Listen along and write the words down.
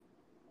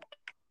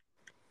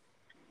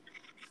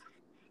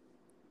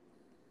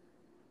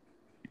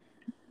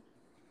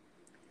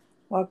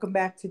Welcome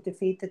back to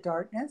Defeat the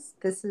Darkness.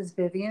 This is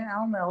Vivian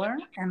L. Miller,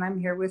 and I'm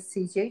here with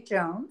CJ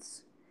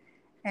Jones.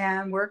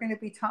 And we're going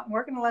to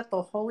we're going to let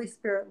the Holy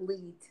Spirit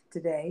lead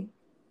today.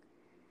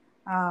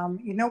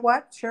 You know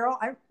what, Cheryl?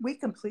 We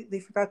completely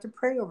forgot to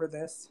pray over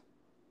this.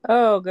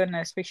 Oh,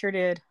 goodness. We sure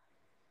did.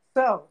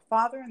 So,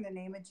 Father, in the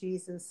name of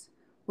Jesus,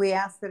 we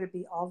ask that it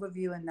be all of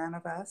you and none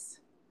of us.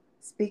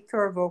 Speak through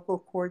our vocal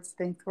cords,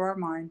 think through our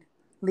mind.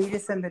 Lead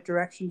us in the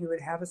direction you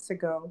would have us to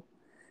go.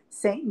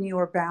 Satan, you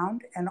are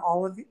bound, and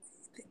all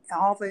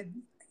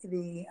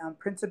the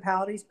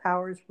principalities,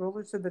 powers,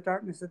 rulers of the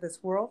darkness of this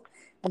world,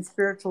 and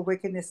spiritual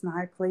wickedness in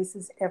high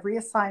places. Every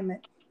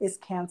assignment is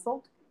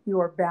canceled. You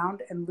are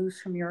bound and loose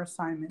from your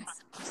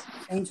assignments.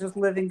 Angels,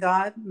 living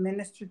God,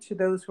 minister to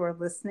those who are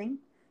listening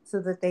so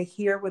that they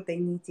hear what they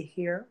need to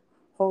hear.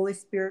 Holy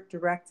Spirit,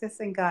 direct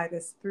us and guide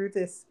us through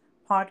this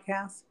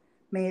podcast.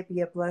 May it be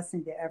a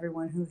blessing to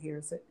everyone who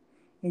hears it.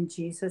 In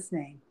Jesus'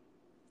 name,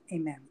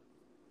 amen.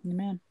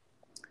 Amen.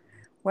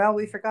 Well,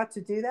 we forgot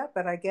to do that,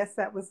 but I guess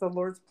that was the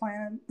Lord's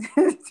plan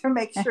to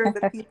make sure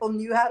that people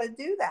knew how to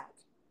do that.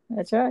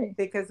 That's right.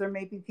 Because there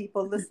may be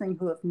people listening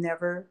who have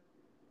never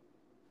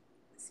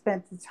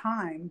spent the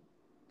time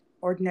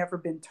or never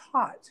been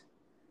taught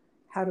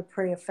how to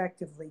pray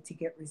effectively to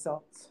get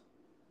results.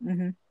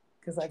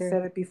 Because I've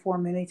said it before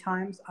many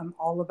times, I'm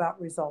all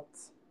about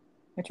results.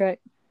 That's right.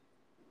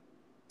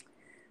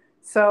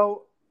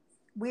 So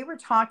we were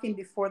talking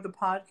before the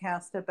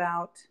podcast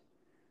about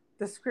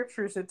the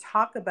scriptures that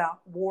talk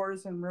about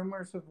wars and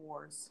rumors of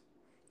wars.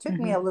 It took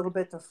me a little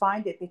bit to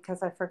find it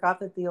because I forgot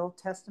that the Old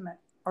Testament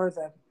or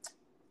the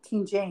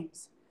King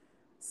James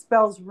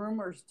spells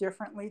rumors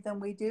differently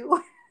than we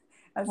do.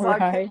 And so I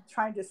kept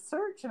trying to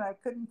search and I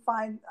couldn't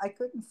find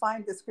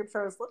the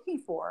scripture I was looking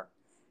for.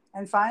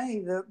 And finally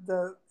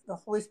the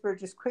Holy Spirit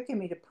just quickened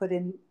me to put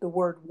in the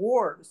word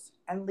wars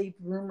and leave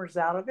rumors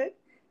out of it.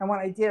 And when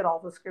I did, all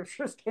the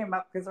scriptures came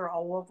up because they're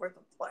all over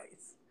the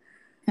place.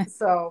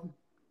 So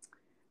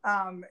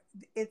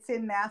it's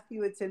in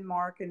Matthew, it's in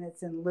Mark, and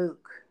it's in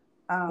Luke.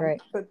 Right.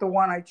 But the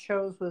one I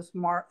chose was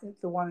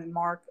the one in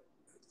Mark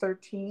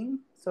 13.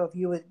 So if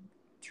you would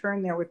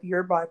turn there with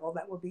your Bible,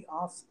 that would be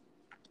awesome.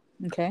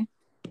 Okay.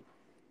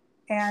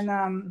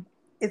 And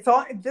it's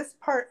all this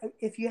part.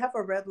 If you have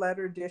a red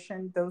letter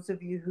edition, those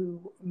of you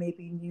who may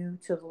be new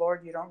to the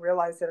Lord, you don't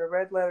realize that a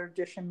red letter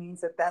edition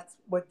means that that's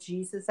what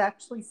Jesus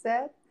actually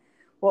said.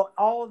 Well,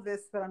 all of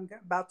this that I'm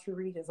about to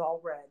read is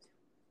all red.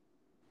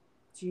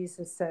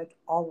 Jesus said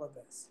all of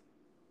this.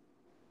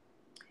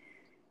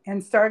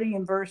 And starting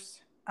in verse,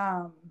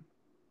 I'll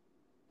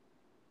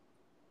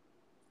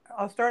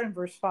start in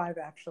verse 5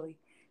 actually.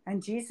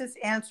 And Jesus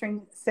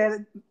answering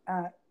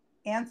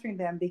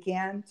them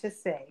began to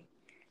say,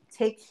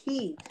 "Take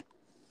heed,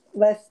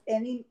 lest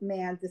any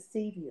man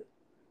deceive you.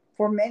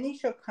 For many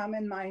shall come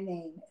in my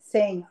name,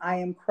 saying, I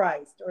am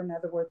Christ," or in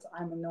other words,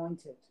 I'm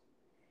anointed,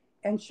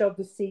 "and shall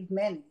deceive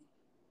many.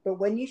 But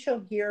when you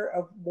shall hear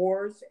of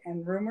wars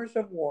and rumors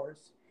of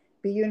wars,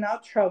 be you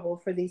not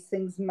troubled, for these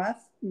things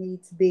must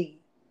needs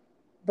be,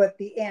 but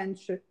the end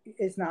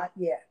is not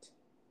yet."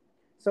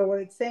 So what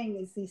it's saying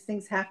is these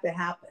things have to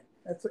happen.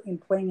 That's in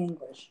plain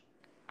English.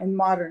 In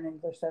modern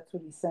English, that's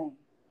what he's saying.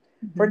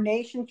 "For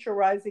nation shall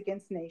rise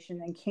against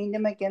nation, and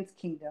kingdom against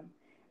kingdom,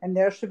 and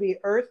there shall be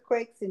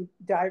earthquakes in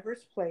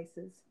divers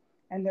places,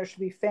 and there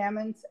shall be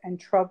famines and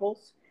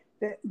troubles.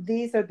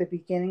 These are the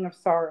beginning of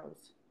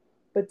sorrows.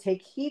 But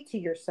take heed to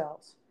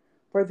yourselves,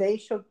 for they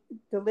shall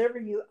deliver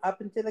you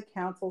up into the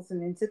councils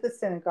and into the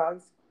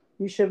synagogues.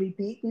 You shall be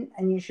beaten,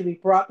 and you shall be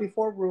brought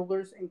before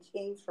rulers and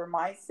kings for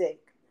my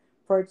sake,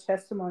 for a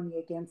testimony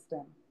against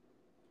them.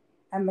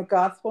 And the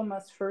gospel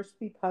must first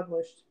be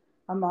published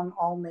among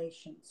all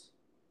nations."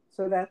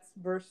 So that's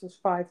verses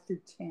 5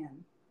 through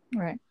 10.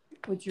 Right.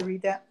 Would you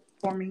read that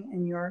for me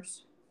in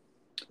yours,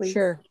 please?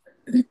 Sure.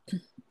 It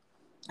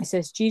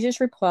says,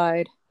 Jesus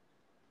replied,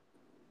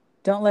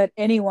 "Don't let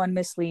anyone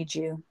mislead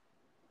you,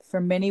 for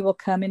many will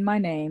come in my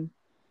name,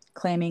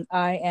 claiming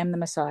I am the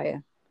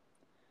Messiah.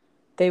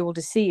 They will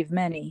deceive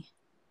many,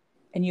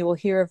 and you will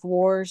hear of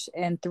wars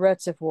and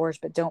threats of wars,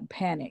 but don't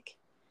panic.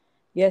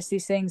 Yes,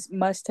 these things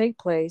must take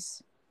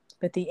place,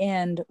 but the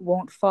end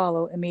won't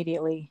follow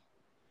immediately.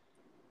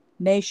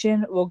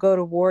 Nation will go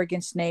to war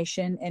against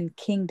nation, and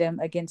kingdom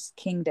against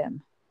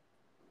kingdom.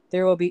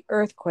 There will be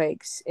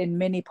earthquakes in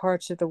many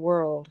parts of the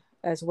world,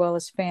 as well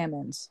as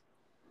famines.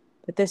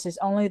 But this is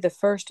only the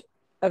first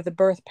of the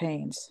birth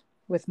pains,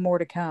 with more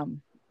to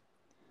come.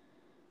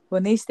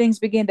 When these things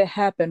begin to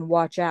happen,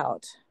 watch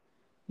out.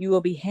 You will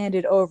be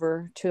handed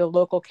over to the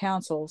local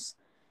councils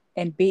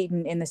and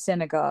beaten in the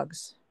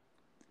synagogues.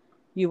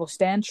 You will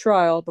stand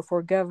trial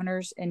before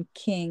governors and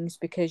kings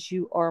because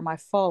you are my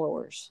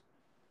followers.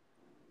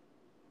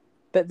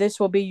 But this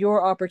will be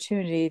your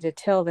opportunity to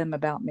tell them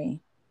about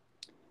me.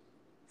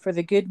 For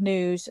the good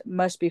news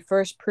must be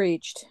first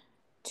preached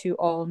to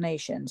all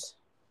nations."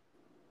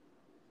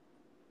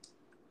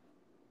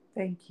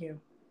 Thank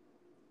you.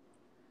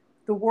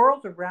 The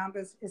world around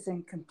us is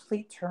in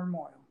complete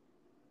turmoil.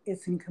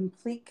 It's in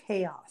complete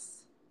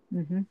chaos.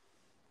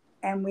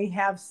 And we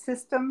have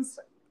systems,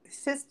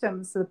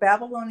 the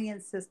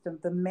Babylonian system,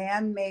 the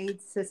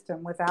man-made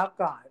system without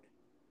God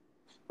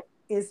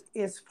is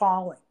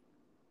falling.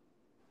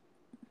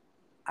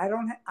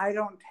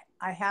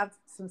 I have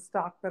some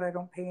stock, but I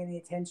don't pay any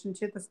attention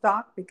to the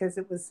stock because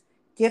it was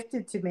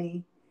gifted to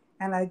me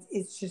and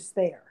it's just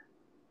there.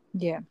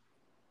 Yeah.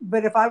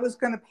 But if I was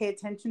going to pay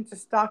attention to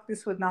stock,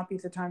 this would not be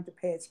the time to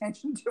pay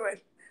attention to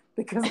it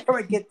because I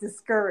would get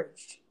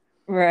discouraged.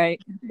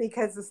 Right.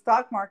 Because the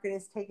stock market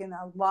has taken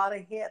a lot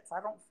of hits. I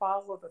don't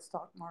follow the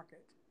stock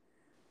market,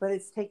 but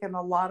it's taken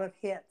a lot of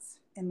hits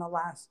in the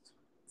last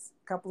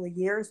couple of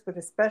years, but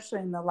especially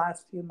in the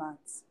last few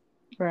months.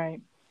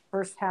 Right.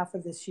 First half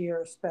of this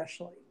year,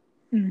 especially.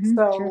 Mm-hmm.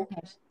 So Sure.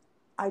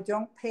 I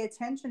don't pay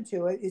attention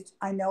to it.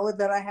 I know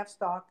that I have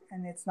stock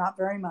and it's not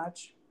very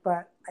much,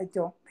 but I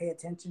don't pay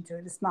attention to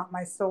it. It's not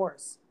my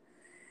source.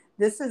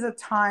 This is a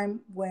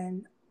time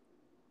when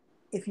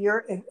if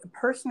a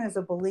person is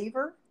a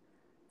believer,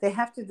 they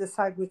have to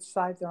decide which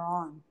side they're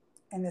on.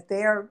 And if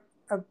they are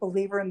a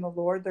believer in the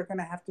Lord, they're going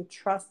to have to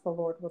trust the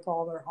Lord with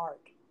all their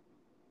heart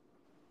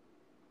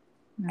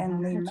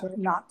and lean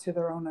not to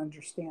their own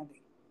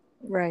understanding.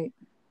 Right.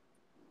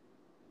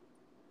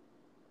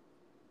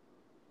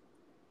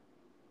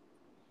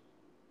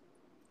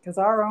 Because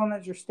our own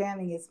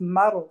understanding is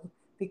muddled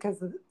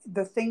because of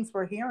the things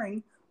we're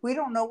hearing. We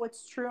don't know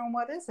what's true and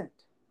what isn't.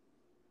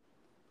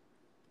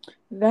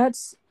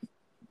 That's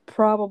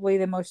probably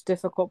the most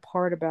difficult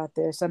part about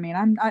this. I mean,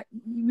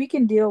 we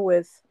can deal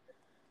with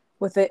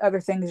the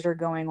other things that are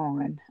going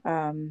on,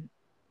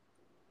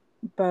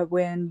 but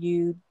when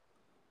you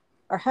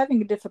are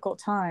having a difficult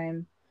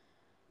time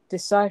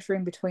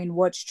deciphering between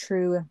what's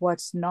true and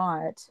what's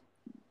not,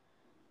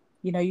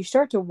 you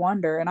start to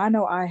wonder. And I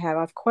know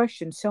I've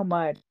questioned so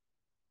much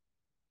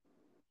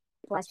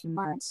the last few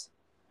months.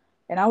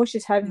 And I was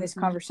just having this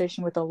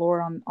conversation with the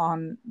Lord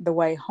on the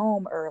way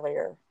home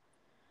earlier,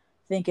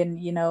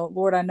 thinking,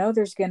 Lord, I know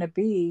there's going to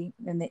be,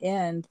 in the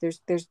end,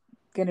 there's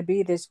going to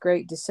be this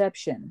great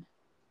deception.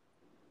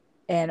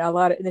 And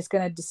it's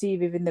going to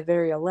deceive even the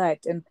very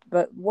elect.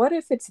 But what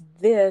if it's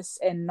this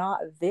and not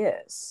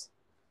this?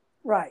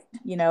 Right.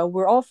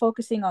 We're all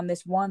focusing on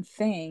this one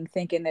thing,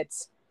 thinking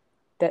that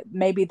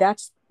maybe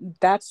that's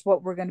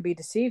what we're going to be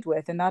deceived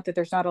with. And not that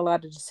there's not a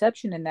lot of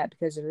deception in that,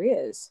 because there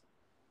is.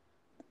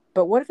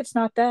 But what if it's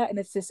not that and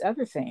it's this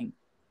other thing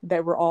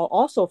that we're all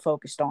also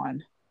focused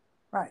on?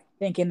 Right.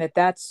 Thinking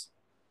that's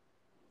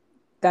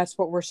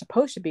what we're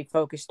supposed to be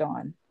focused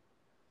on.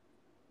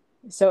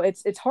 So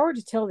it's hard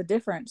to tell the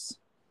difference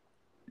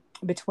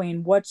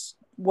between what's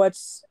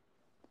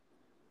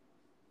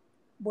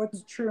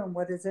true and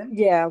what isn't.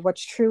 Yeah,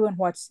 what's true and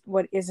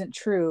what isn't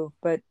true.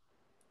 But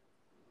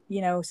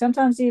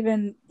sometimes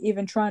even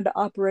trying to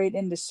operate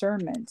in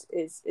discernment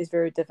is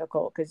very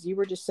difficult, because you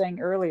were just saying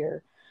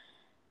earlier,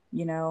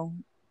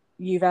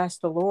 you've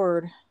asked the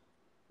Lord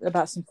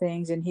about some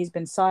things and he's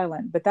been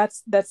silent, but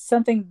that's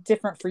something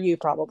different for you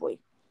probably.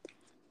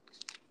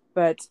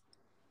 But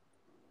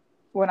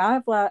when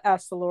I've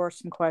asked the Lord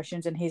some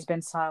questions and he's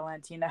been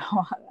silent,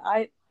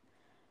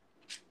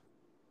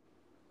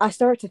 I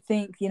start to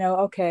think,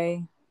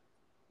 okay,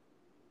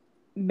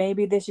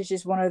 maybe this is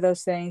just one of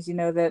those things,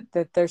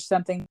 that there's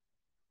something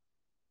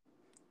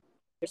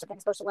I'm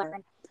supposed to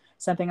learn,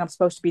 something I'm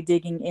supposed to be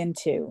digging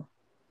into.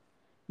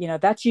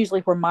 That's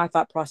usually where my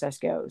thought process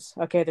goes.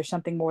 Okay, there's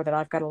something more that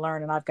I've got to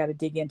learn and I've got to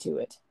dig into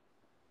it.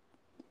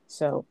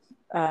 So,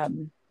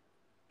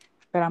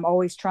 but I'm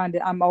always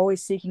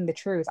seeking the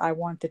truth. I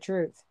want the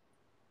truth.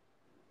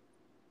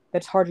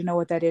 That's hard to know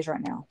what that is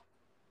right now.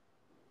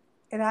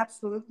 It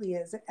absolutely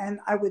is. And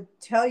I would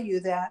tell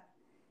you that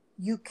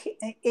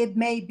it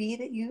may be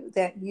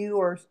that you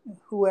or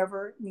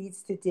whoever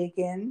needs to dig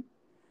in.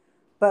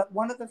 But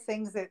one of the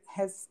things that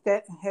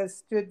has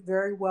stood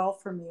very well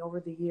for me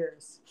over the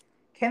years,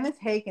 Kenneth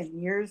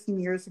Hagin, years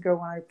and years ago,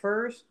 when I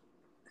first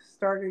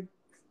started,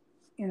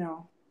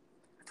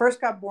 first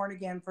got born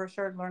again, first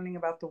started learning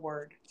about the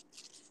word,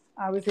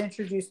 I was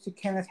introduced to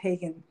Kenneth E.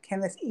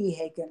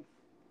 Hagin.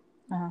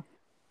 Uh-huh.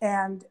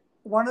 And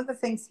one of the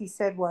things he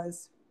said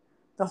was,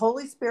 the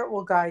Holy Spirit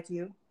will guide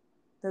you.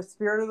 The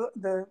spirit of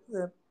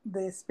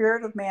the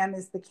spirit of man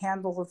is the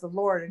candle of the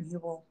Lord, and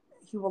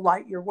he will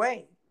light your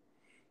way.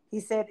 He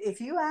said, if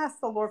you ask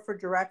the Lord for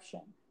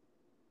direction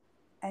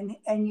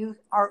and you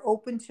are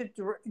open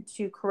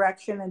to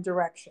correction and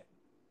direction,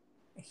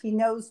 he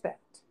knows that.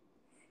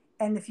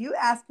 And if you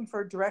ask him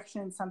for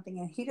direction in something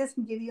and he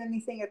doesn't give you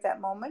anything at that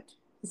moment,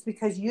 it's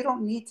because you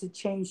don't need to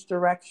change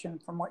direction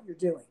from what you're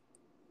doing.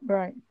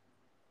 Right.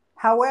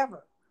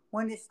 However,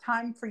 when it's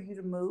time for you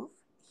to move,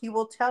 he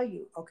will tell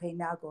you, okay,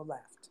 now go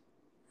left.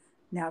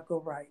 Now go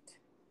right.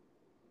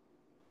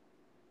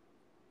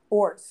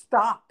 Or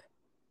stop.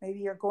 Maybe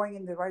you're going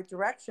in the right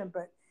direction,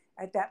 but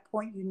at that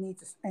point you need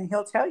to, and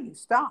he'll tell you,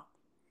 stop.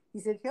 He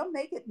said he'll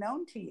make it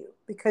known to you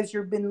because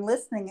you've been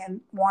listening and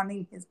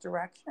wanting his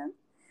direction.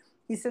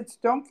 He said,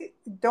 don't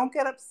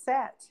get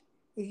upset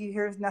if you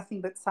hear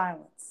nothing but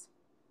silence.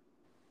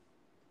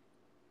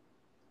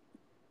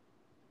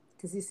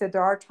 Because he said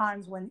there are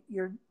times when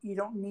you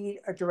don't need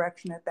a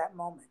direction at that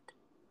moment.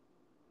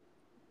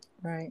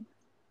 Right.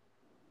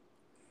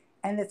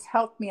 And it's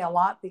helped me a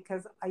lot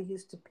because I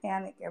used to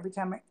panic every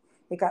time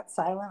it got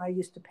silent. I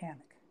used to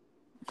panic.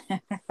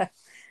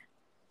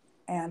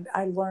 And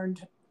I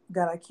learned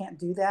that I can't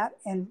do that.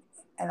 And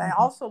I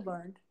also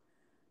learned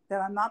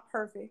that I'm not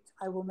perfect.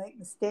 I will make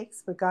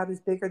mistakes, but God is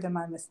bigger than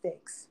my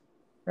mistakes.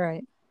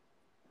 Right.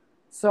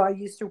 So I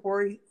used to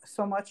worry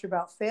so much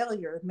about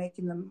failure,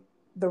 making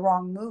the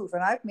wrong move.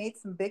 And I've made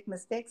some big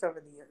mistakes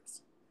over the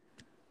years.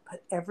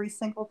 But every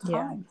single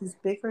Yeah. time, he's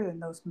bigger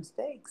than those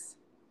mistakes.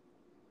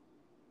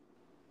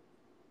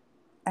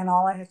 And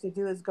all I have to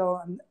do is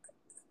go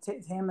to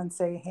him and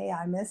say, hey,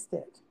 I missed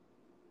it.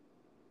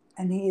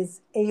 And he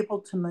is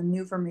able to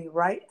maneuver me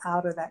right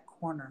out of that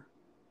corner.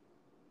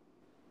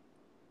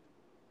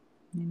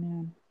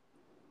 Amen.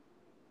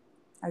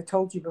 I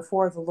told you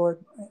before, the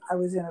Lord, I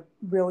was in a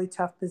really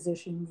tough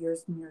position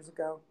years and years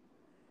ago.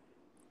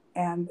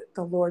 And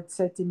the Lord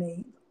said to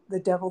me, the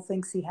devil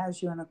thinks he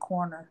has you in a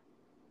corner.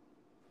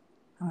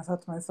 And I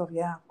thought to myself,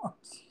 yeah,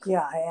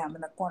 I am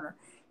in a corner.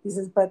 He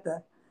says, but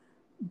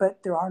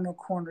there are no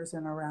corners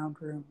in a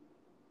round room.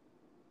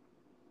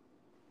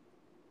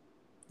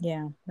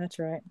 Yeah, that's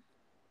right.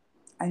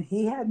 And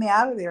he had me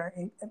out of there,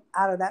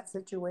 out of that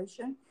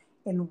situation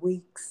in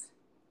weeks.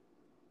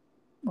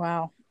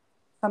 Wow.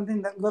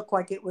 Something that looked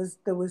like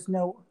there was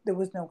no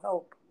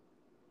hope.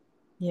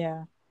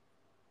 Yeah.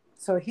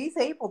 So he's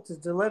able to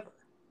deliver.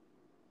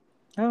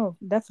 Oh,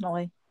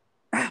 definitely.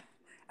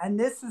 And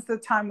this is the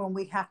time when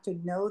we have to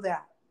know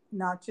that,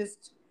 not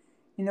just,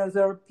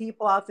 there are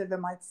people out there that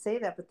might say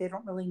that, but they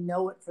don't really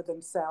know it for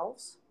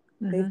themselves.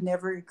 They've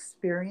never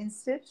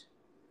experienced it.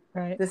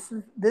 Right.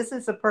 This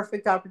is a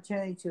perfect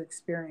opportunity to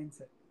experience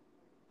it.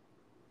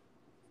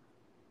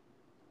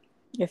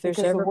 If there's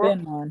Because the ever world,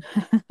 been one.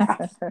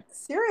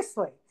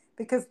 seriously,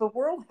 because the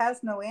world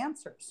has no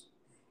answers.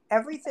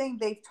 Everything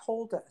they've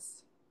told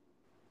us,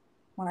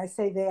 when I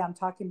say they, I'm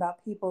talking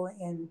about people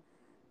in,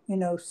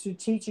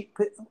 strategic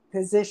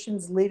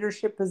positions,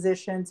 leadership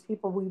positions,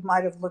 people we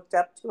might have looked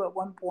up to at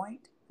one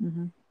point.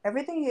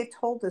 Everything they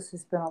told us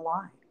has been a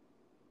lie.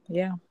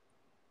 Yeah.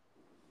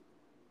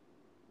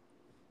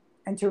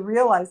 And to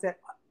realize that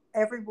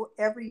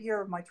every year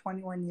of my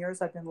 21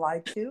 years I've been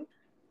lied to,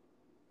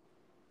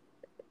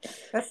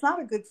 that's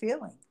not a good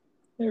feeling.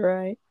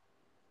 Right.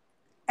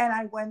 And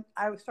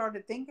I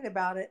started thinking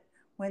about it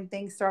when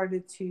things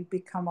started to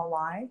become a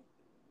lie,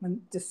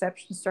 when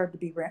deception started to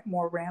be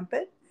more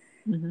rampant.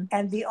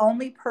 And the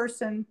only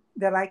person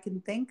that I can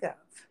think of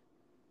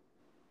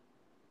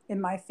in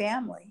my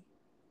family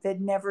that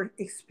never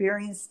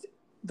experienced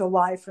the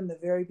lie from the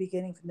very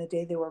beginning, from the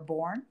day they were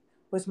born,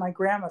 was my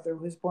grandmother,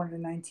 who was born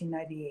in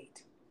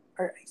 1998,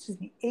 or excuse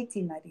me,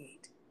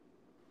 1898.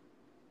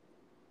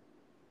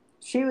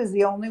 She was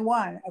the only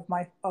one of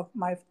my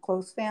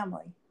close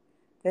family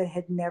that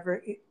had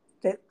never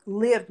that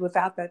lived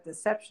without that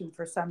deception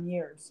for some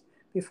years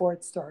before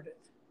it started.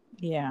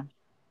 Yeah.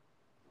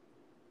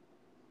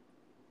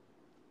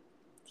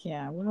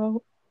 Yeah.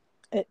 Well,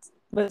 it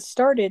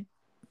started,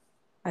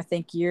 I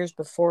think, years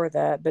before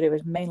that, but it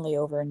was mainly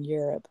over in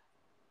Europe.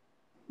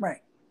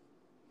 Right.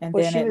 And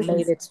Well, then she was in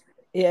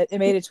it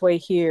made its way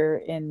here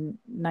in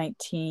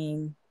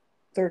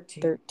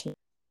 1913. 13.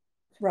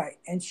 Right.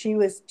 And she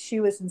was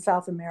in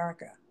South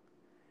America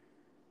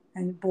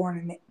and born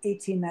in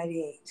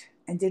 1898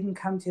 and didn't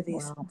come to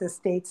Wow. the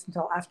States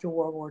until after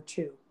World War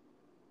II.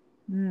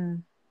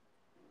 Mm.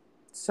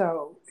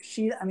 So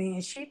she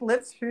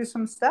lived through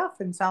some stuff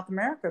in South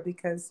America,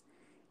 because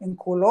in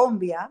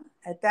Colombia,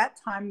 at that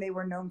time, they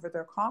were known for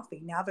their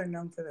coffee. Now they're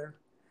known for their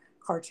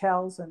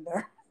cartels and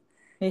their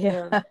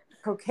Yeah.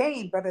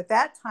 cocaine. But at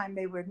that time,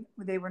 they were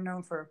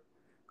known for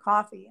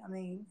coffee. I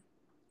mean,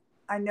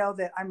 I know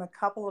that I'm a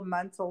couple of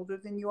months older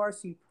than you are,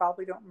 so you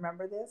probably don't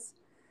remember this.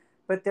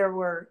 But there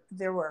were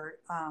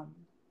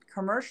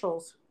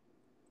commercials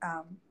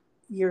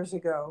years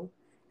ago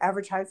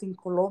advertising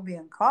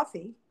Colombian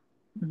coffee.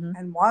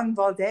 And Juan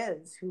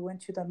Valdez, who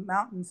went to the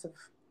mountains of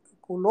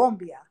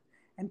Colombia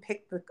and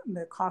picked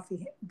the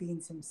coffee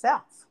beans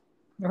himself.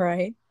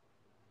 Right.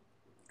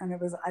 And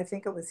I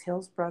think it was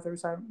Hills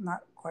Brothers. I'm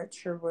not quite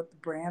sure what the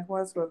brand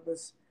was, whether it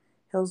was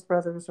Hills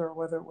Brothers or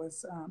whether it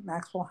was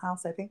Maxwell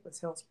House. I think it was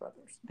Hills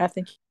Brothers. I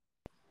think.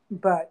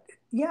 But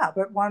yeah,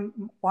 but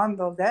Juan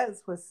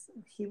Valdez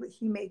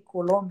he made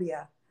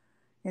Colombia,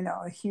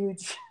 a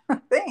huge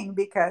thing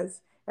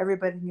because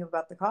everybody knew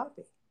about the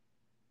coffee.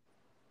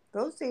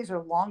 Those days are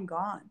long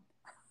gone.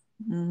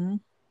 They're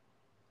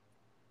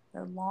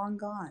long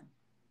gone.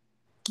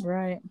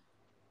 Right.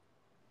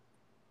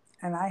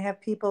 And I have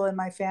people in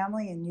my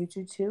family, and you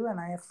do too, and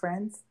I have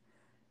friends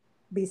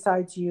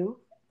besides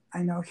you.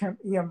 I know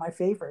you're my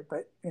favorite,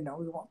 but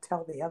we won't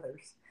tell the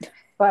others.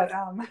 But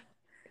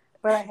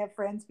I have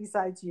friends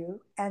besides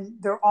you, and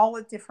they're all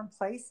at different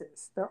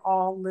places. They're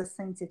all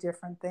listening to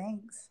different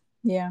things.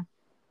 Yeah.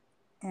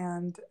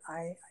 And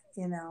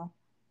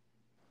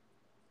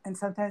and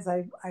sometimes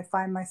I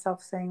find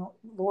myself saying,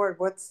 Lord,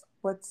 where's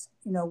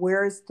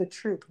the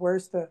truth?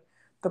 Where's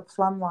the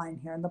plumb line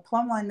here. And the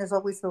plumb line is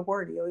always the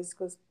word. He always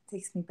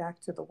takes me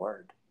back to the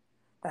word.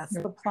 That's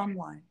the plumb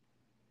line.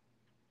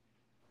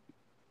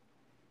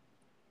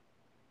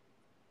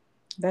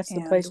 That's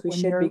the And place we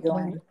should be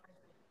going.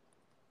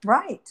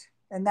 Right.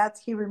 And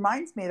he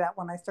reminds me of that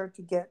when I start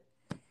to get,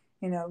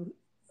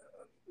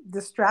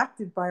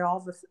 distracted by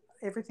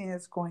everything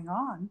that's going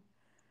on,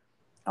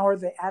 or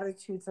the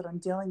attitudes that I'm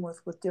dealing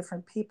with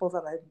different people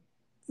that I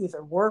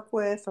either work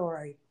with or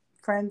I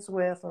friends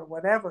with or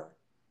whatever.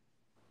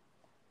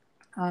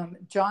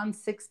 John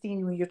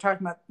 16, when you're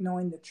talking about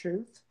knowing the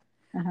truth,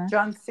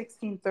 John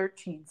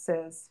 16:13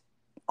 says,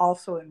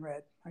 also in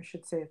red, I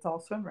should say it's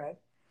also in red,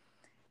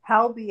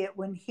 howbeit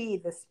when he,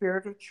 the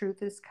Spirit of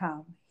truth, is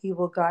come, he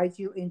will guide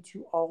you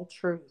into all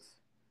truth.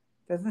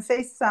 Doesn't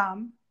say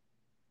some,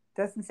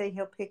 doesn't say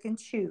he'll pick and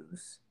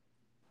choose.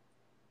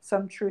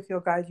 Some truth he'll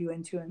guide you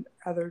into and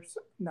others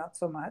not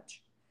so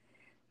much.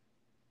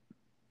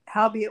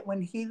 Howbeit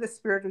when he, the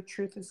Spirit of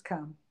truth, is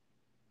come,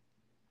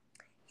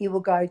 he will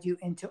guide you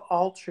into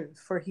all truth,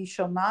 for he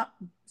shall not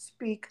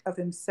speak of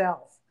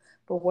himself,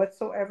 but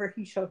whatsoever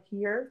he shall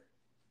hear,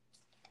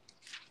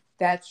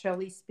 that shall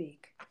he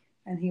speak,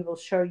 and he will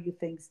show you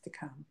things to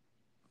come.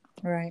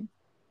 Right.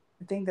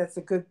 I think that's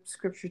a good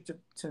scripture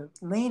to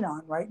lean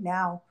on right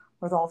now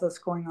with all this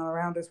going on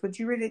around us. Would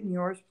you read it in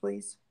yours,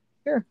 please?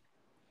 Sure.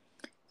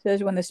 It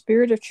says, when the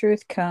Spirit of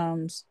truth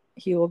comes,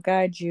 he will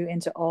guide you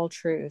into all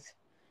truth.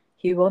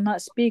 He will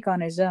not speak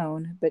on his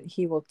own, but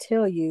he will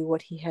tell you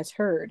what he has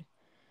heard.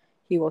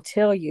 He will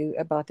tell you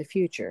about the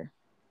future.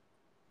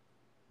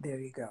 There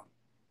you go.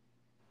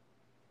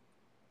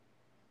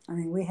 I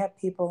mean, we have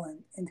people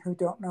who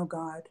don't know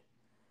God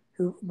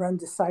who run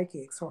to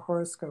psychics or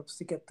horoscopes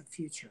to get the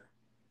future.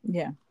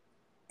 Yeah.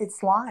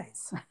 It's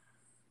lies.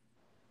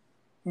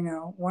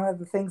 One of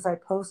the things I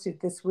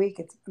posted this week,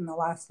 it's in the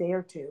last day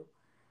or two,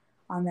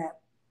 on that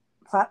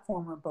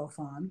platform we're both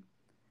on,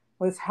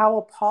 was how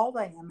appalled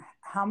I am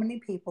how many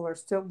people are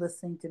still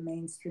listening to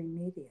mainstream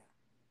media.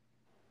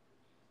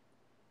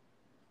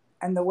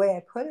 And the way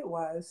I put it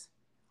was,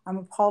 I'm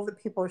appalled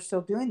that people are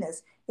still doing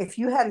this. If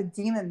you had a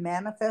demon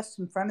manifest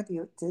in front of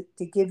you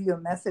to give you a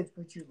message,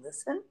 would you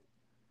listen?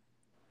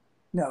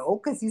 No,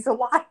 because he's a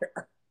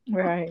liar.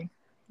 Right.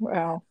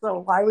 Wow. So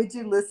why would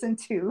you listen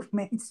to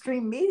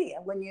mainstream media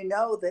when you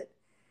know that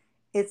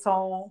it's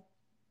all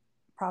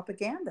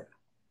propaganda?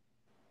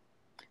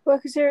 Well,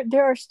 because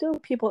there are still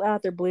people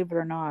out there, believe it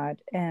or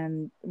not,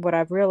 and what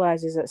I've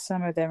realized is that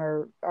some of them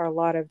are a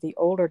lot of the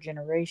older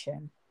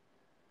generation,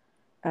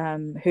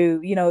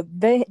 who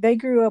they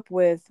grew up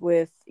with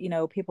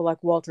people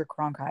like Walter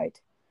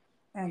Cronkite,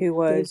 And who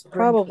was Dave Brinkley.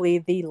 probably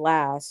the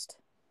last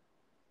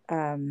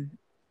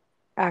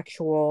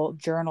actual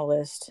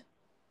journalist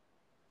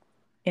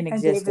in And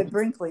existence. David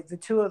Brinkley, the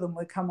two of them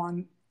would come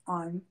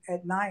on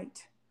at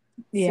night,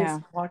 Yeah.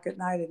 6 o'clock at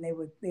night, and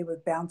they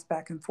would bounce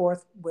back and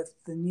forth with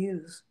the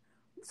news,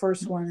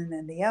 first one and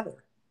then the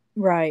other.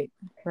 Right.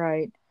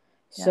 Yeah.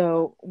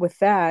 So with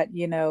that,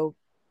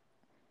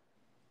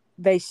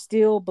 they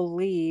still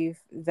believe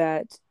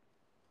that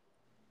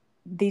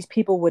these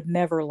people would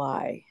never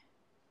lie.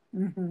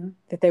 Mm-hmm.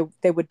 That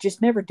they would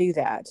just never do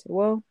that.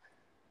 Well,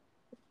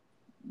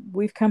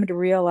 we've come to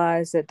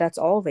realize that that's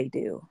all they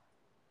do.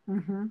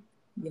 Mm-hmm.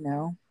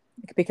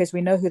 Because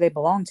we know who they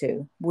belong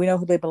to. We know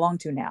who they belong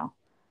to now.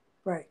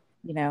 Right.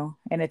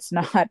 And it's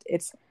not.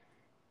 It's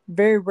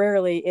very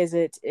rarely is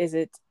it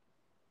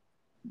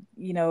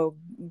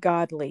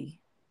godly.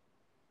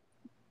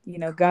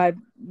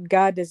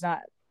 God does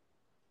not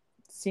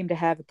seem to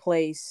have a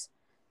place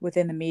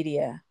within the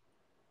media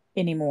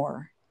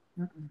anymore.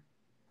 Mm-mm.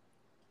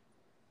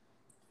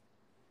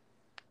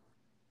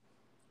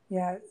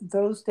 Yeah,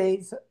 those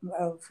days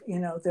of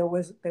there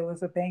was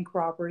a bank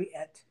robbery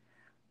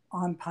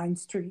on Pine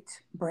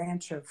Street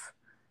branch of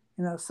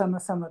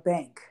Summa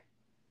Bank,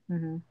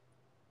 Mm-hmm.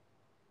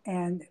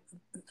 and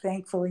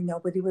thankfully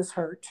nobody was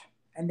hurt,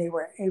 and they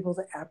were able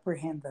to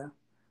apprehend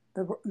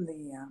the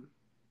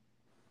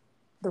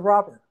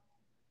robber.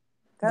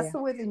 That's the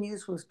way the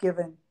news was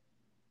given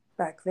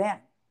back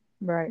then.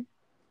 Right.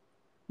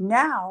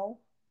 Now,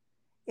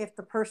 if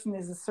the person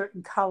is a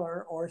certain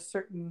color or a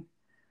certain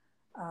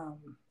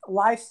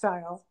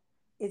lifestyle,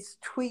 it's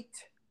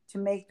tweaked to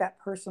make that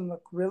person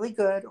look really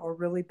good or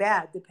really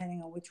bad,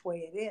 depending on which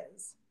way it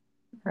is.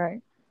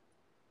 Right.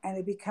 And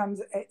it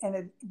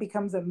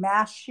becomes a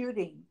mass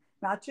shooting,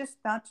 not just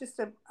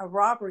a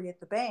robbery at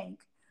the bank,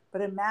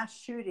 but a mass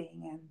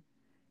shooting,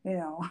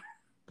 and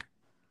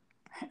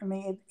I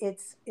mean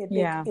it's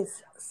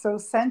so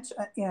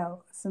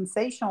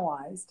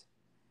sensationalized.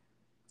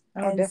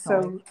 Oh, And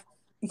definitely.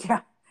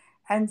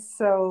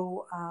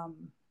 so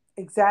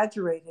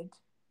exaggerated,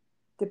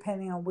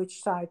 depending on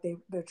which side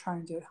they're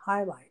trying to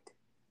highlight.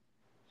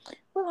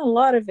 Well, a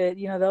lot of it,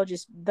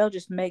 they'll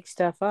just make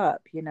stuff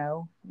up.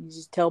 You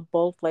just tell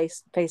bold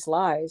face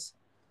lies.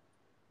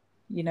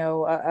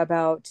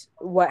 About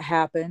what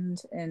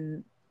happened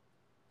and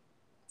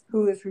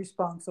Who is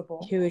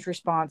responsible? who is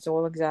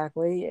responsible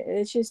exactly.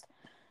 It's just,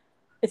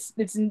 it's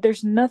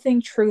there's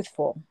nothing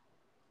truthful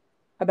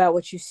about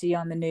what you see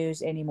on the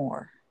news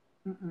anymore.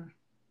 Mm-mm.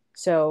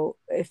 So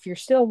if you're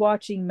still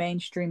watching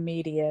mainstream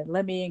media,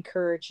 let me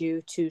encourage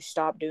you to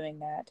stop doing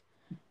that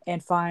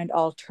and find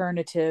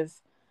alternative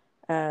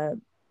uh,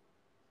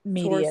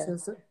 media.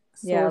 Sources,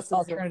 Yeah, sources of,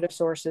 alternative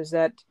sources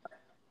that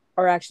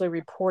are actually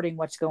reporting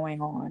what's going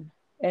on.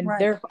 And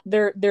right,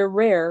 they're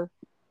rare.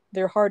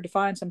 They're hard to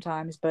find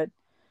sometimes, but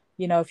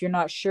if you're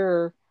not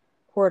sure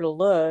where to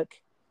look,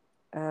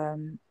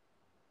 um,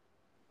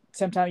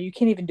 sometimes you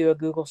can't even do a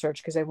Google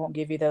search because they won't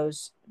give you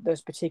those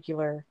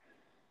particular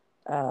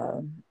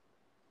um,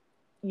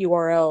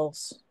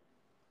 URLs.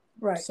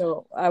 right.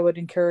 So I would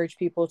encourage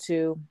people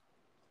to,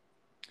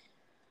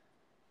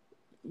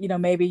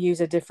 maybe use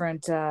a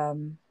different,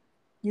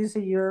 Use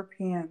a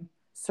European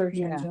search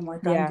yeah, engine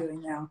like I'm yeah.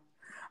 doing now.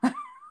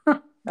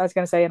 I was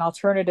going to say an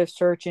alternative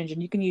search engine.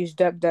 You can use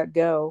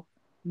DuckDuckGo.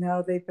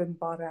 No, they've been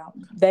bought out.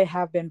 They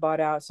have been bought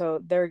out,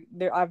 so they're.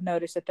 I've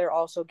noticed that they're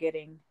also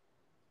getting,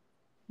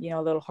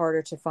 a little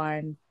harder to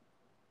find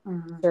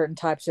Mm-hmm. certain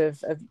types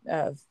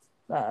of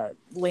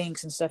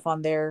links and stuff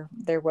on their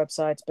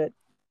websites. But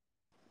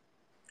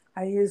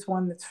I use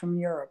one that's from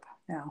Europe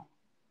now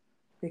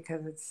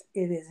because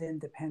it is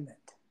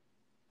independent.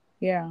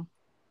 yeah,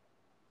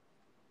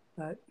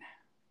 But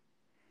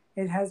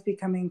it has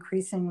become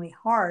increasingly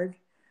hard,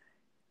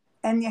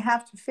 and you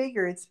have to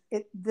figure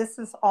this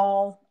is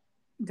all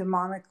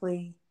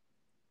demonically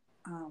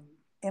um,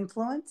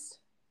 influenced.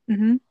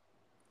 mm-hmm.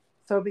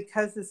 So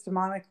because it's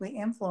demonically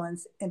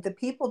influenced, and the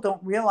people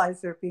don't realize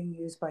they're being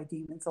used by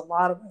demons. A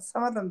lot of them,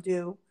 some of them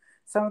do.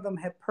 Some of them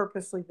have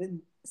purposely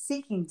been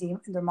seeking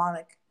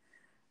demonic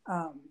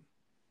um,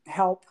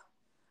 help.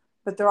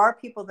 But there are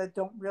people that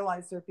don't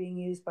realize they're being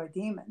used by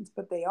demons,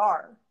 but they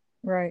are.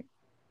 Right,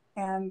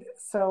 And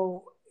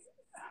so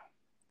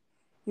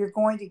you're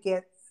going to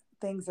get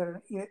things that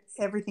are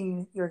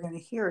everything you're going to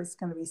hear is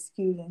going to be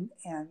skewed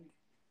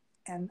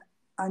and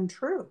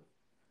untrue,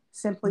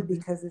 simply mm-hmm.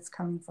 because it's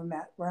coming from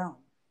that realm.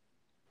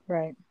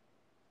 Right,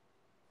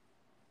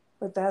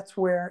 But that's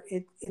where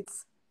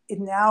it's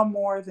now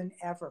more than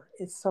ever.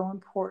 It's so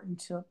important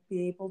to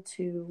be able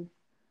to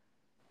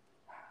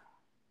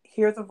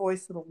hear the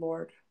voice of the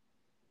Lord.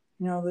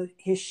 That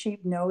his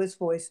sheep know his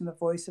voice, and the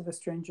voice of a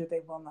stranger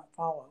they will not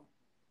follow.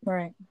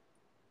 right,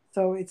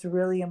 So it's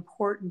really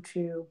important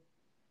to,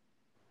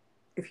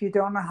 if you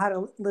don't know how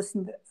to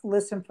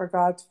listen for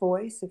God's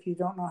voice, if you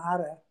don't know how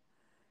to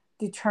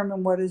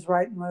determine what is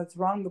right and what is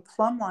wrong, the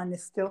plumb line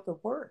is still the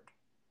Word.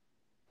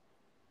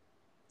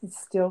 It's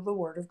still the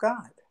Word of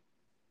God.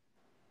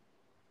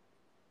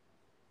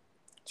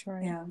 that's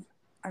right. And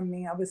I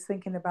mean, I was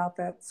thinking about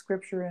that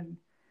scripture in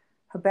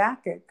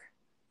Habakkuk.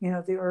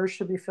 The earth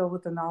should be filled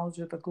with the knowledge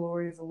of the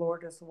glory of the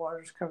Lord as the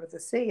waters cover the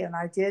sea. And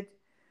I did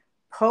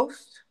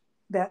post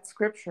that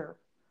scripture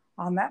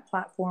on that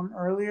platform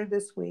earlier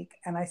this week.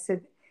 And I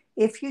said,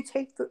 if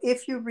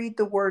you read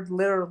the word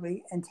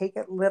literally and take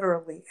it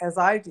literally, as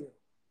I do,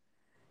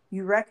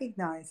 you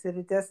recognize that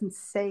it doesn't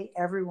say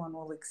everyone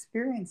will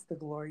experience the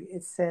glory.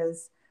 It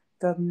says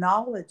the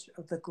knowledge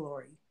of the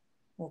glory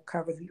will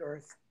cover the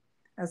earth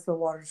as the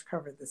waters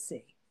cover the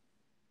sea.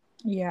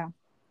 Yeah,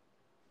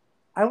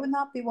 I would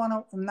not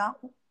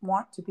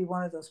want to be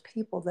one of those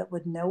people that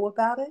would know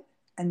about it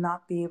and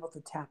not be able to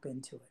tap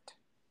into it.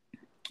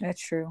 that's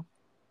true.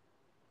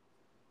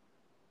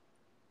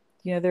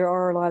 There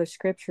are a lot of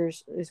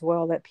scriptures as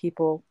well that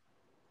people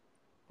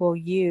will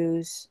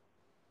use,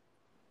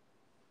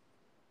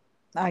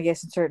 I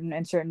guess,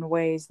 in certain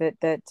ways that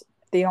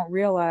they don't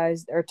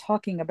realize are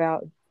talking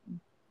about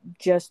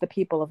just the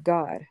people of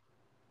God.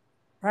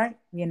 Right?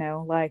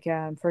 Like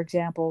for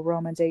example,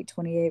 Romans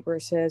 8:28, where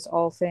it says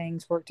all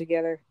things work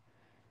together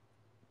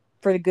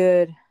for the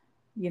good.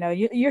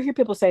 You hear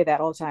people say that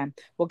all the time.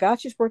 Well,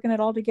 God's just working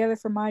it all together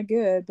for my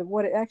good. But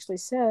what it actually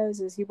says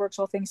is he works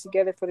all things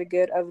together for the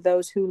good of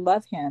those who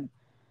love him,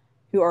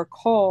 who are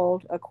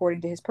called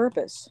according to his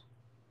purpose.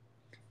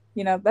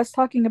 That's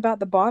talking about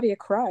the body of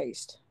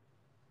Christ.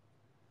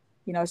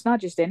 It's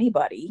not just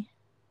anybody.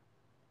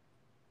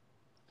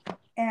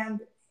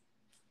 And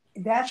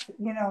that's,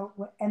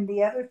 and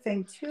the other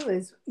thing too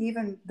is,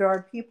 even there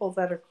are people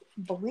that are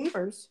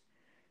believers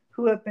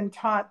who have been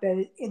taught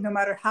that no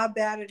matter how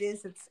bad it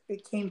is,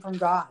 it came from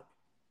God.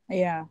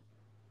 Yeah.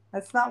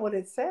 That's not what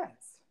it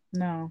says.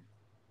 No.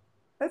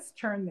 Let's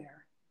turn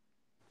there.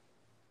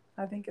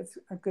 I think it's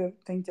a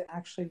good thing to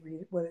actually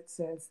read what it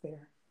says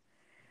there.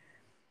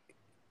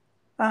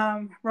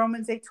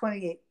 Romans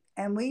 8:28,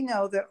 and we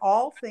know that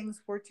all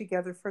things work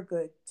together for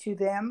good to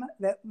them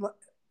that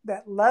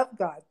love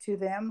God, to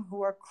them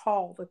who are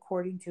called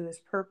according to his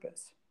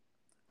purpose.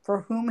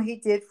 For whom he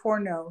did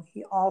foreknow,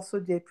 he also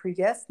did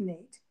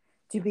predestinate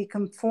to be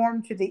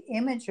conformed to the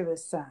image of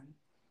his Son,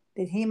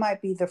 that he might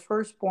be the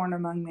firstborn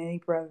among many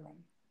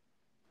brethren.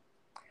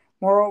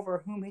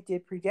 Moreover, whom he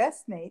did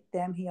predestinate,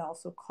 them he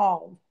also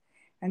called,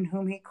 and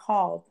whom he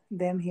called,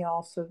 them he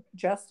also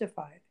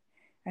justified,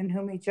 and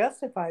whom he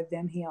justified,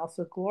 them he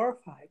also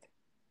glorified.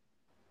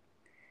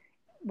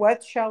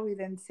 What shall we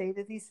then say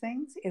to these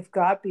things? If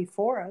God be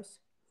for us,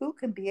 who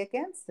can be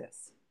against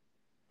us?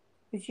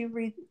 Could you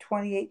read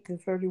 28 to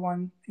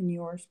 31 in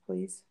yours,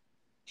 please?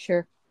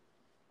 Sure.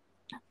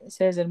 It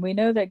says, and we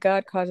know that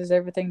God causes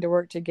everything to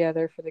work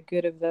together for the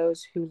good of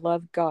those who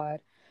love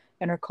God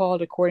and are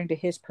called according to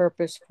his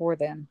purpose for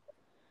them.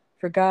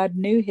 For God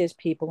knew his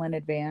people in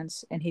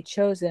advance, and he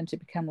chose them to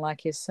become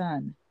like his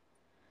son,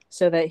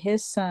 so that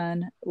his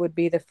son would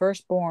be the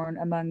firstborn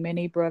among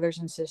many brothers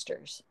and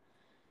sisters.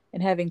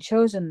 And having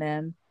chosen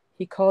them,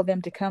 he called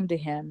them to come to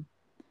him,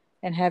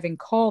 and having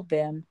called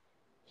them,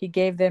 he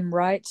gave them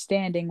right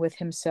standing with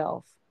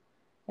himself.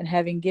 And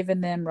having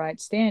given them right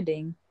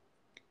standing,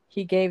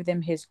 he gave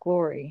them his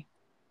glory.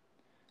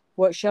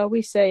 What shall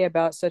we say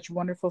about such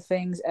wonderful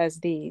things as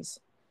these?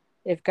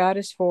 If God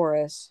is for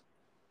us,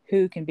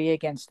 who can be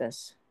against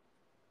us?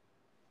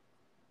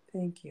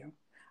 Thank you.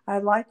 I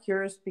like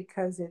yours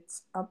because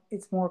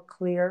it's more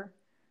clear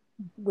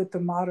with the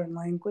modern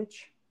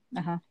language.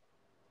 Uh-huh.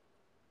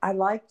 I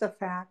like the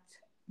fact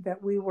that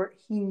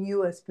he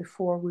knew us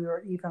before we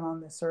were even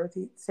on this earth.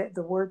 He said,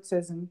 the word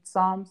says in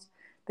Psalms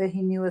that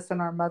he knew us in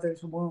our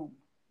mother's womb,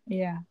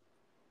 Yeah.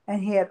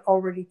 and he had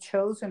already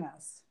chosen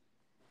us.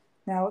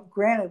 Now,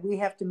 granted, we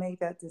have to make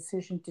that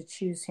decision to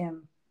choose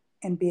him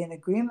and be in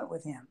agreement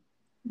with him.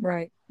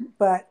 Right.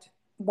 But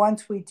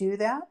once we do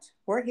that,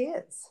 we're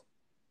his.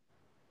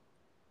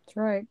 That's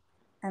right.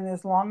 And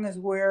as long as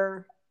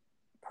we're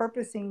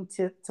purposing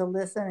to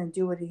listen and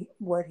do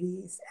what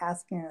he's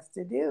asking us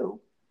to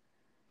do,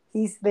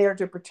 he's there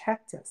to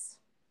protect us.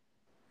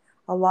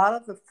 A lot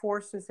of the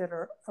forces that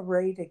are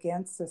arrayed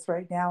against us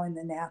right now in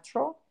the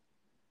natural,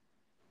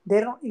 they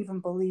don't even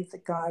believe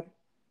that God,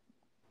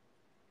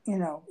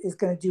 is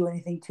going to do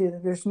anything to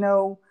them. There's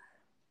no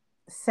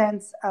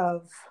sense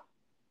of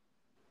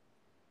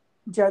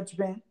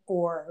judgment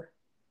or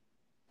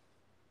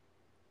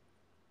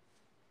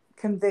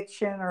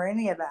conviction or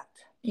any of that.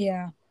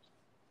 Yeah.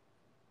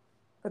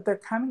 But they're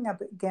coming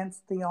up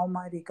against the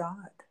Almighty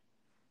God,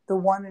 the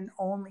one and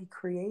only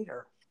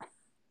creator.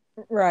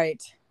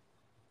 Right.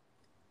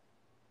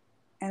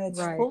 And it's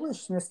Right.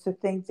 foolishness to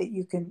think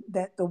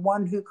that the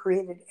one who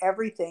created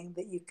everything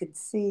that you could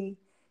see,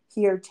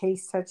 hear,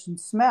 taste, touch, and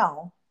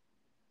smell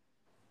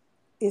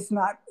is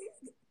not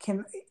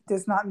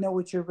does not know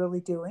what you're really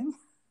doing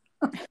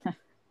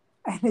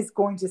and is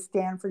going to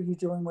stand for you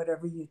doing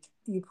whatever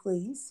you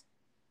please,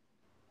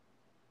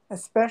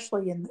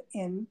 especially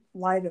in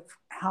light of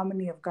how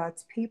many of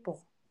God's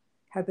people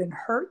have been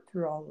hurt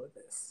through all of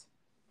this.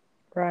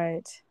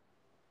 Right.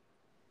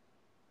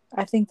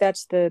 I think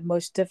that's the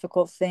most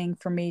difficult thing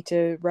for me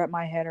to wrap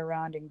my head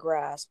around and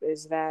grasp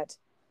is that,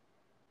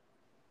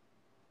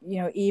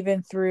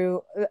 even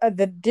through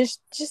the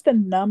just the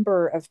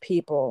number of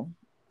people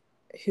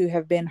who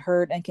have been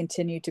hurt and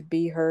continue to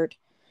be hurt,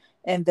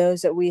 and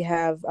those that we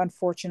have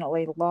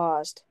unfortunately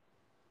lost,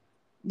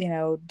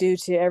 due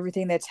to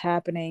everything that's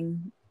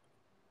happening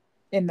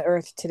in the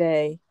earth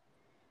today.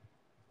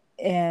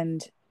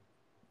 And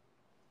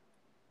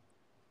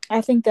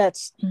I think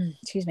that's,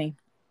 excuse me,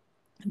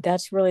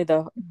 that's really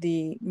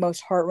the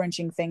most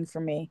heart-wrenching thing for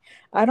me.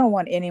 I don't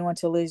want anyone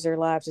to lose their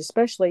lives,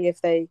 especially if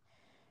they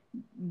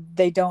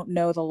don't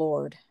know the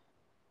Lord.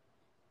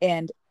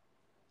 And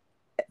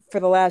for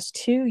the last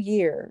 2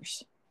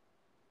 years,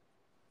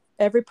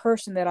 every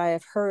person that I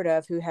have heard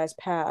of who has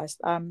passed,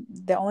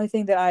 the only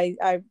thing that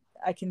I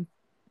can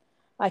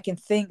I can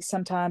think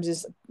sometimes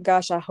is,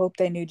 gosh, I hope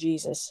they knew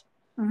Jesus.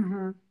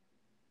 Mm-hmm.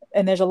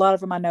 And there's a lot of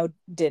them I know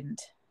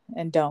didn't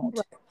and don't.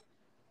 Right.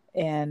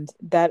 And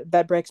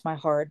that breaks my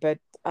heart. But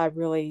I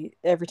really,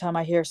 every time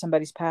I hear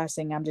somebody's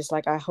passing, I'm just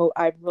like,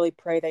 I really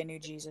pray they knew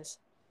Jesus.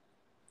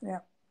 Yeah.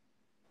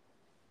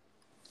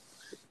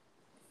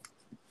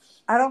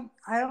 I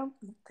don't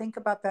think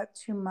about that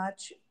too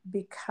much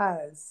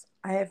because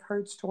I have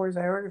heard stories.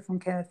 I heard it from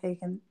Kenneth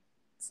Hagin,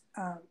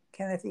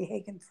 Kenneth E.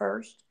 Hagin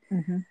first,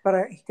 Mm-hmm. but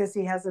because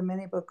he has a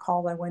mini book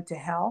called "I Went to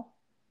Hell,"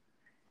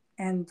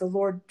 and the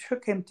Lord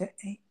took him to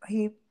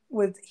he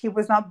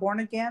was not born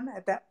again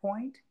at that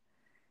point,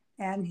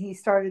 and he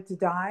started to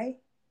die,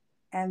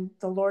 and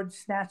the Lord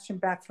snatched him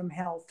back from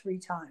hell 3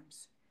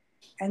 times,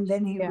 and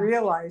then he Yeah.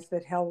 realized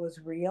that hell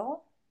was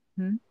real,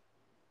 Mm-hmm.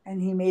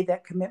 and he made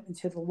that commitment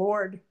to the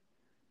Lord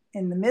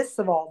in the midst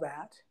of all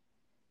that,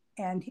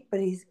 but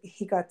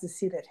he got to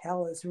see that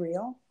hell is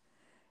real.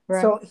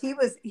 Right. So he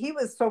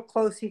was so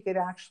close he could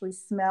actually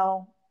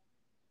smell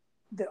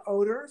the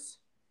odors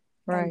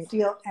and Right.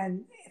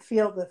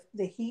 feel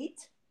the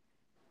heat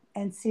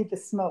and see the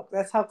smoke.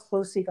 That's how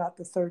close he got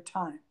the third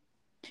time.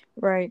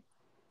 Right.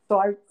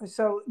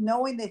 So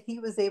knowing that he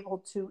was able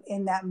to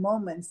in that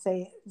moment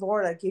say,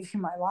 Lord, I give you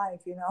my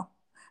life,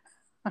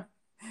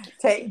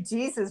 take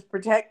Jesus,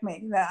 protect me.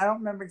 Now, I don't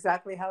remember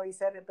exactly how he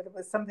said it, but it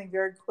was something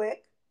very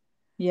quick.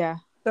 Yeah.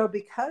 So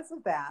because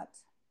of that,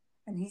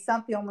 and he's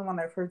not the only one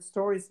I've heard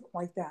stories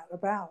like that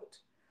about.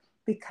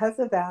 Because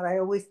of that, I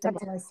always think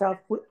to myself,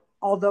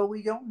 although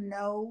we don't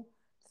know,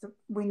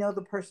 we know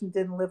the person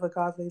didn't live a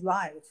godly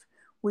life.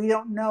 We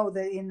don't know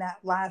that in that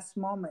last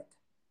moment,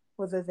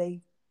 whether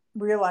they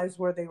realized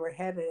where they were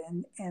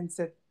headed and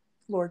said,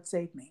 Lord,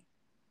 save me.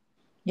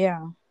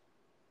 Yeah.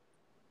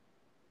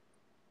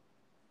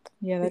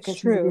 Yeah, that's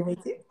because maybe true. they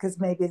did. Because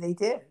maybe they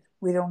did.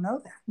 We don't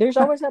know There's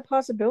that. always that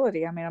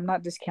possibility. I mean, I'm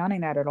not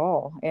discounting that at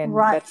all. And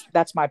Right.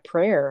 that's my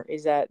prayer,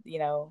 is that,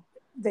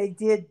 They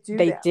did do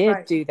they that. did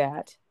Right. do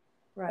that.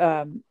 Right.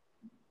 Um,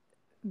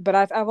 but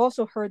I've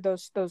also heard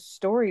those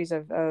stories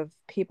of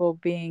people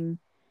being,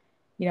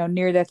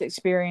 near death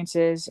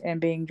experiences and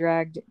being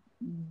dragged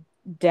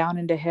down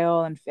into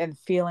hell, and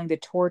feeling the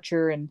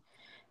torture. And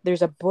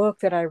there's a book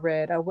that I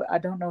read. I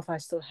don't know if I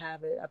still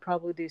have it. I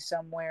probably do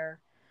somewhere.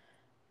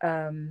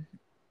 Um,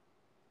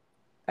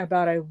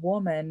 about a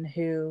woman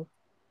who,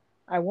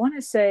 I want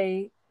to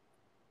say,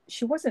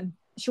 she wasn't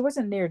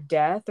near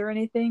death or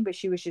anything, but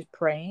she was just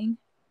praying.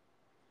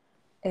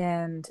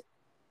 And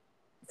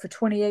for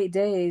 28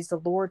 days, the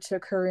Lord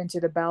took her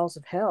into the bowels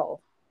of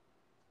hell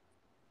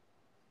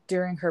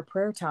during her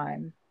prayer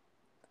time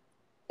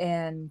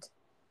and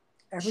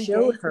Every day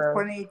showed for her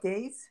 28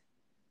 days?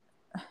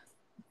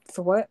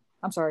 for what?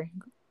 I'm sorry.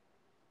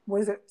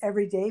 Was it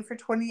every day for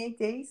 28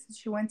 days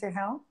she went to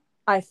hell?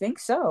 I think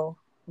so.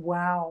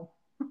 Wow.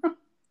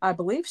 I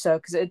believe so,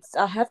 because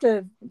I have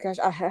to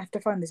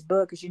find this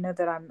book, because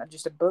that I'm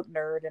just a book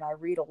nerd and I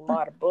read a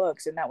lot of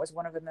books, and that was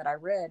one of them that I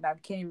read, and I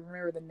can't even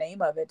remember the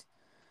name of it.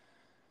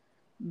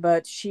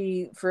 But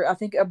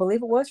I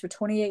believe it was for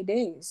 28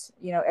 days,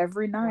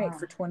 every night Wow.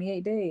 for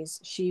 28 days,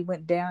 she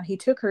went down. He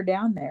took her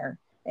down there,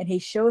 and he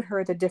showed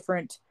her the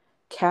different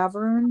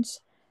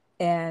caverns.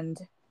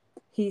 And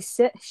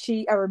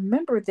I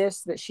remember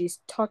this, that she's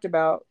talked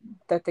about,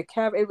 that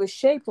it was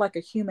shaped like a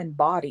human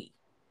body,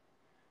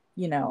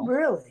 you know.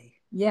 Really?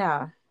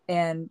 Yeah.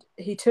 And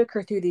he took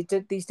her through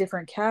these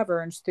different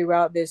caverns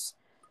throughout this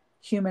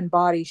human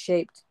body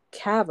shaped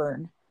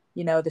cavern,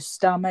 the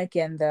stomach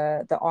and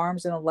the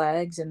arms and the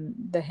legs and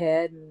the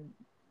head, and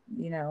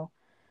you know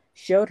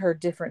showed her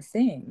different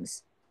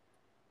things.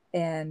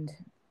 And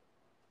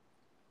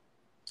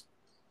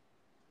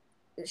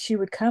she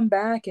would come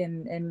back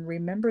and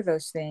remember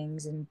those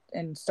things,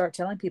 and start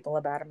telling people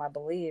about them, I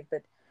believe.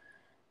 But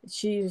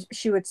she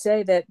would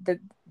say that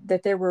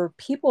there were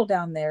people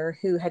down there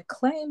who had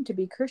claimed to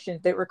be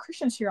Christians. They were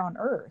Christians here on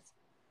earth,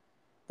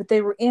 but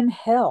they were in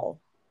hell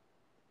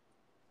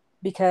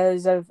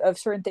because of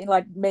certain things.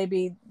 Like,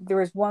 maybe there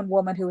was one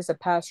woman who was a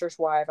pastor's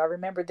wife. I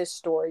remember this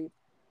story,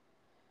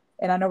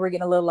 and I know we're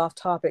getting a little off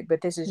topic,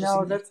 but this is just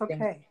No, an that's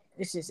interesting okay.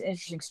 this is an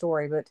interesting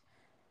story. But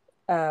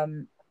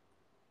um,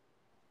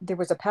 there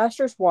was a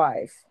pastor's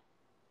wife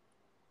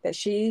that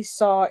she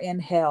saw in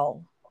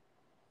hell,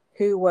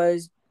 who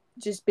was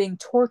just being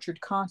tortured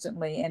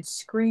constantly and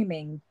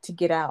screaming to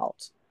get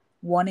out,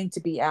 wanting to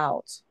be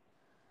out.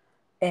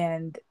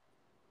 And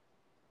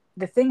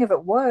the thing of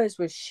it was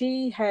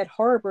she had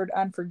harbored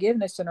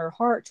unforgiveness in her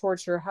heart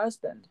towards her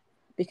husband,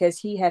 because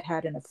he had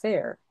had an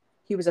affair.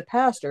 He was a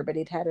pastor, but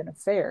he'd had an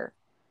affair,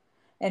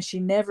 and she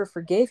never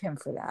forgave him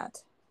for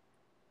that.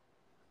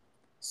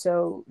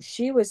 So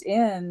she was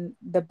in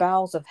the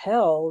bowels of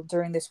hell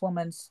during this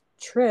woman's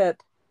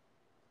trip,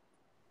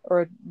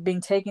 or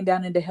being taken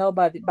down into hell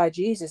by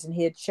Jesus. And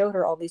he had showed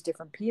her all these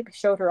different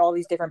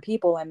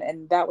people,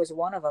 and that was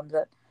one of them,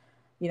 that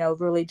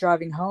really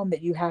driving home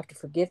that you have to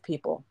forgive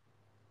people.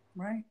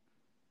 Right.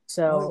 Well,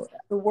 So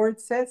the word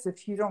says,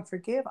 if you don't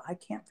forgive, I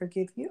can't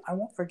forgive you. I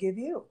won't forgive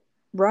you.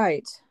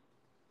 right.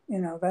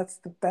 That's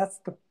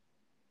the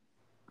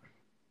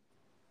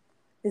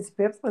it's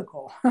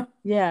biblical.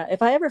 Yeah,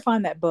 if I ever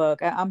find that book,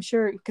 I'm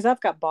sure, because I've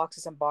got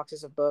boxes and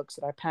boxes of books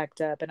that I packed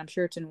up, and I'm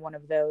sure it's in one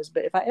of those.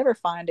 But if I ever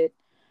find it,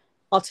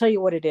 I'll tell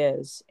you what it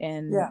is,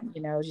 and Yeah.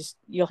 just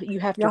you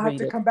have to You'll have read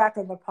to it. come back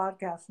on the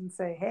podcast and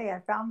say, hey, I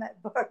found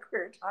that book we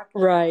were talking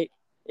about. Right.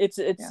 It's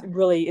Yeah.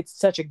 really, it's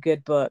such a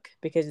good book,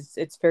 because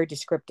it's very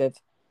descriptive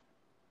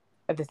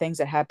of the things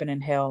that happen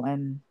in hell,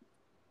 and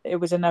it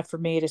was enough for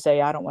me to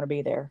say I don't want to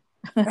be there.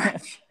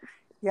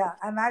 Yeah.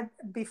 And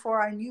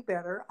before I knew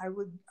better,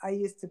 I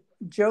used to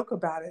joke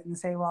about it and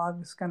say, well,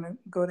 I'm just going to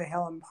go to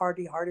hell and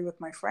party hardy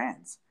with my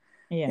friends.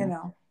 You Yeah.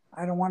 know,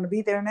 I don't want to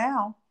be there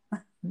now.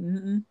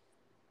 Mm-mm.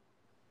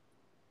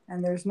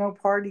 And there's no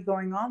party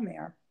going on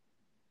there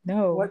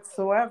No,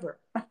 whatsoever.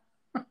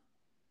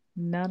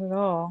 not at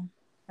all.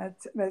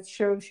 That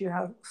shows you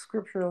how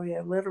scripturally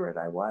illiterate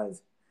I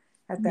was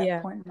at that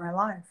Yeah, point in my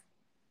life.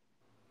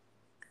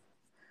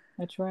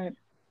 that's right.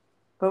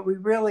 But we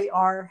really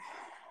are,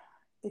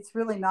 it's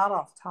really not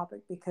off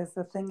topic, because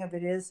the thing of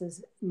it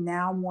is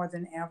now more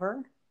than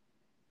ever,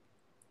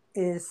 it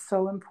is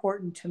so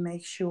important to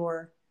make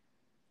sure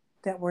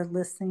that we're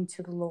listening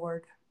to the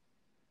Lord.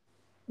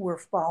 We're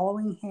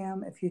following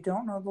him. If you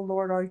don't know the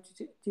Lord, all you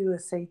do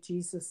is say,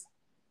 Jesus,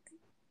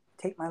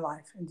 take my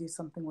life and do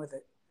something with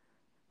it.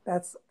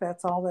 That's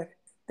all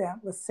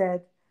that was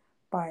said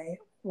by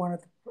one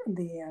of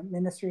the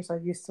ministers I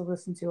used to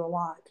listen to a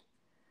lot.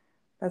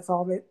 That's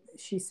all that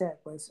she said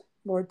was,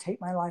 Lord,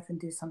 take my life and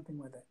do something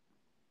with it.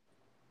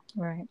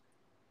 Right.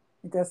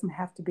 It doesn't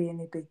have to be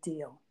any big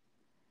deal.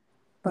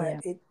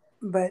 But Yeah.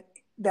 but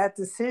that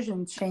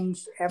decision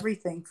changed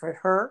everything for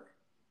her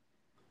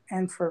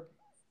and for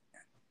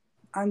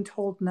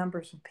untold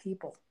numbers of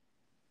people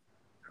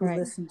who Right.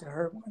 listened to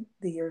her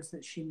the years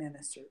that she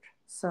ministered.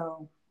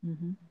 So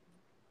Mm-hmm.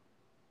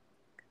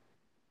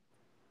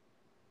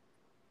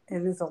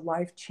 it is a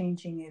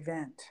life-changing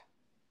event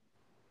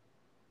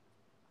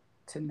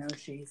to know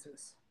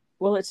Jesus.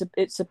 Well,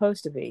 it's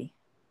supposed to be.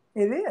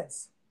 It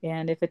is.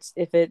 And if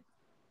it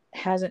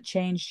hasn't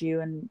changed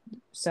you in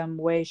some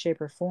way,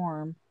 shape, or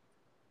form,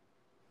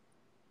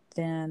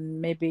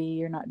 then maybe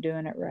you're not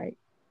doing it right.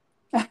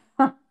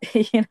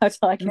 That's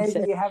all I can Maybe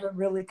say. you haven't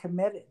really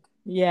committed,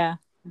 Yeah.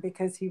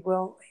 because he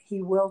will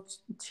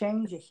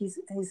change it. He's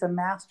a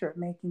master at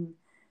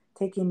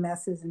taking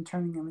messes and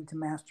turning them into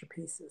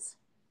masterpieces.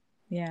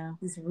 Yeah.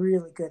 He's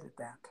really good at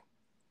that.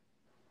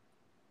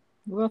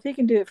 Well, if he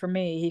can do it for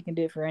me, he can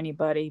do it for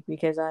anybody,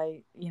 because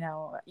I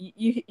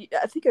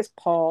think it's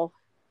Paul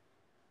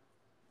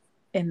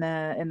in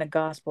the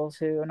Gospels,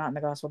 who, not in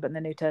the Gospel, but in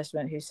the New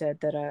Testament, who said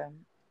that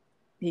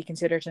he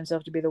considers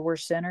himself to be the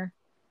worst sinner.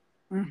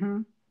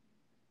 Mm-hmm.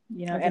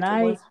 I And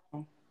think it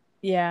was.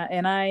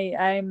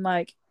 I'm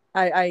like,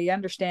 I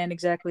understand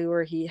exactly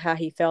how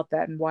he felt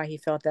that and why he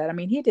felt that. I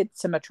mean, he did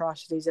some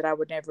atrocities that I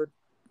would never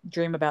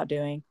dream about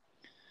doing,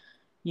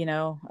 you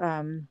know.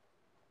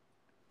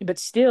 But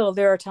still,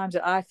 there are times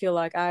that I feel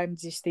like I'm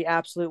just the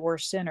absolute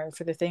worst sinner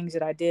for the things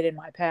that I did in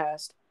my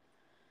past.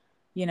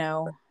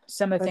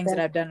 Some of the But things that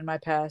that, I've done in my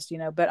past.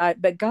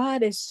 But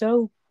God is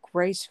so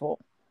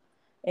graceful,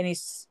 and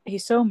he's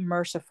so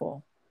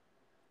merciful.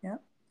 yeah,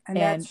 and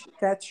And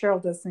that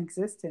Cheryl doesn't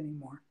exist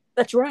anymore.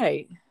 that's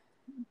right.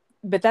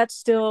 But that's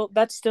still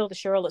the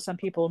Cheryl that some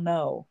people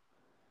know,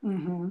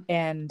 Mm-hmm.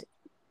 and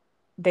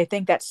they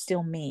think that's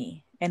still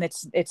me, and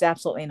it's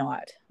absolutely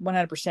not.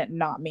 100%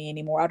 not me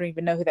anymore. I don't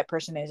even know who that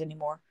person is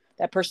anymore.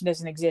 That person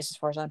doesn't exist as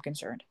far as I'm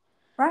concerned,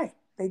 Right.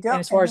 They and don't.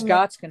 as I far as mean,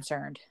 God's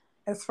concerned.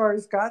 as far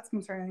as God's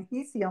concerned,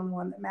 He's the only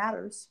one that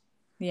matters,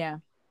 Yeah.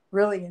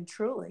 really and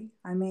truly.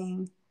 I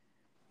mean,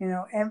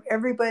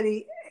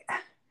 everybody,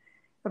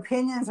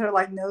 opinions are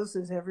like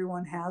noses.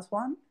 Everyone has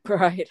one.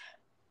 Right.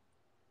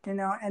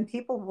 And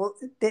people will.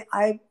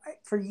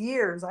 For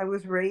years, I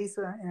was raised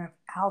in a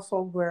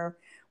household where,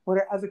 what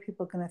are other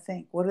people going to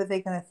think? What are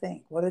they going to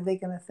think? What are they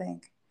going to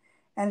think?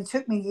 And it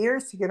took me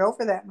years to get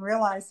over that and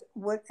realize,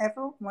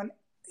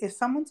 if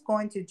someone's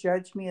going to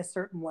judge me a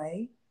certain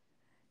way,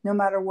 no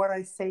matter what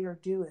I say or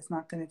do, is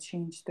not going to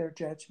change their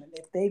judgment.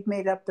 If they've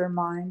made up their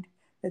mind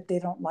that they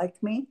don't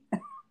like me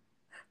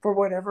for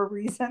whatever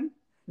reason,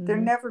 they're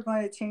Mm-hmm. never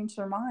going to change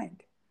their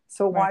mind.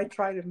 So Right.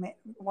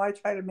 why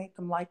try to make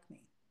them like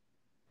me?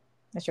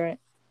 That's right.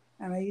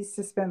 And I used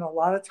to spend a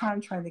lot of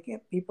time trying to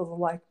get people to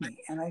like me,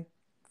 and I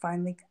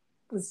finally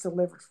was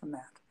delivered from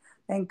that.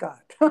 Thank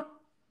God.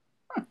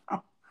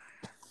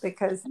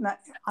 Because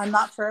I'm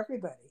not for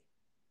everybody.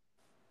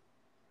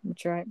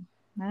 That's right.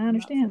 I I'm not for,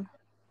 understand.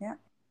 yeah,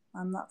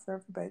 I'm not for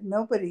everybody.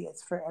 Nobody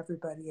is for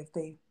everybody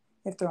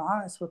if they're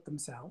honest with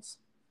themselves.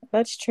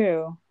 That's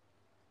true.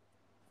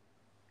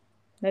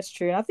 That's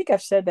true. I think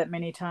I've said that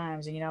many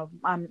times. And,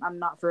 I'm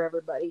not for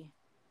everybody.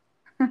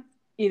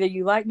 Either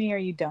you like me or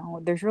you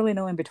don't. There's really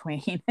no in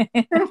between.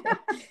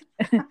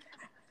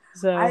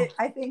 So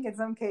I think in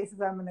some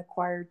cases I'm an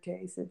acquired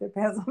taste. It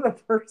depends on the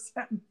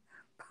person.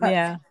 But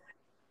yeah.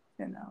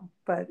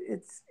 but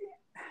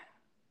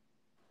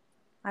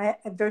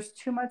there's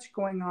too much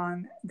going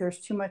on. There's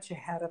too much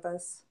ahead of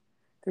us.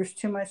 There's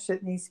too much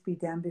that needs to be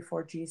done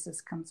before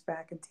Jesus comes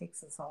back and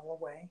takes us all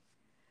away.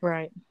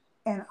 Right.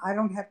 And I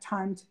don't have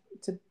time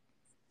to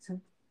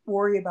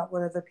worry about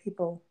what other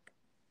people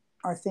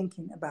are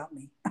thinking about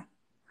me.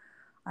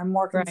 I'm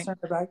more Right. concerned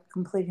about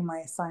completing my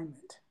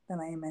assignment than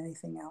I am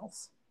anything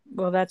else.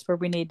 Well, that's where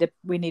we need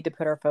to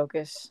put our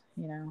focus.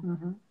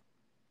 Mm-hmm.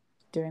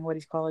 Doing what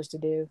He's called us to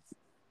do.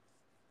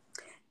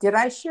 Did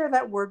I share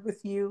that word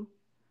with you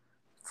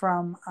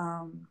from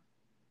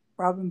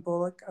Robin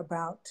Bullock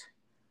about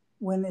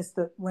when is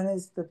the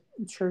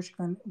church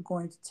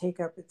going to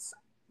take up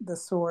the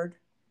sword?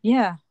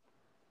 Yeah.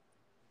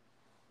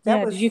 That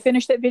Yeah. Did you was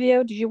finish that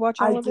video? Did you watch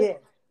I all of it? did.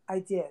 I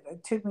did.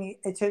 It took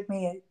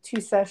me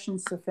 2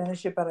 sessions to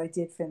finish it, but I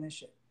did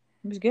finish it.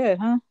 It was good,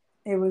 huh?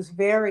 It was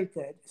very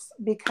good,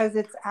 because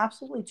it's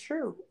absolutely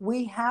true.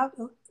 We have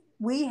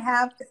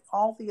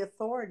all the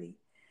authority,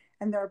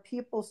 and there are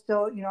people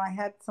still. I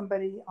had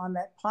somebody on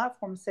that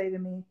platform say to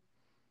me,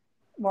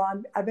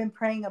 "Well, I've been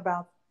praying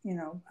about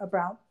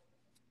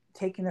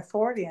taking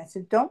authority." I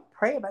said, "Don't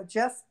pray about it,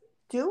 just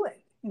do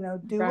it. Do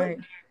it. Right.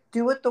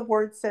 Do what the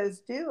word says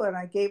do." And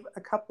I gave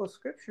a couple of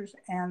scriptures,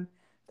 and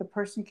the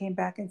person came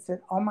back and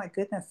said, "Oh my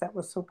goodness, that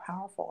was so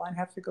powerful. I'm going to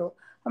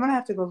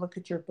have to go look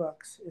at your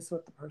books," is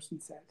what the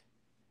person said.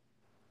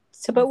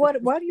 So, I but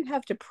said, why do you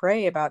have to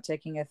pray about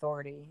taking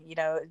authority? You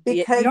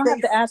because don't have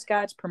to ask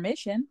God's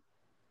permission.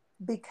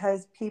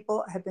 because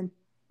people have been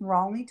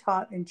wrongly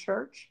taught in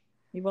church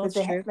Well, that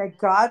it's true. that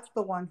God's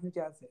the one who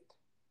does it.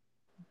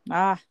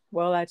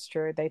 Well, that's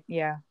true.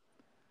 Yeah.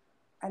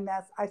 And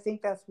I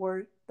think that's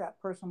where that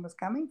person was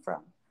coming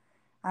from.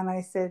 And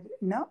I said,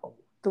 "No,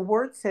 the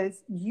word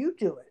says you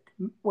do it.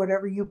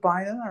 Whatever you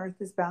bind on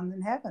earth is bound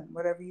in heaven.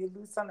 Whatever you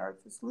loose on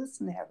earth is loose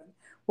in heaven.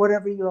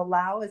 Whatever you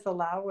allow is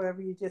allowed.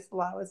 Whatever you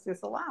disallow is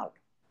disallowed.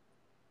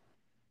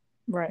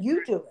 Right.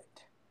 You do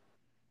it.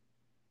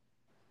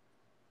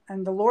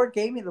 And the Lord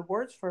gave me the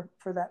words for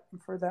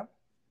that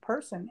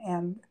person,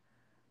 and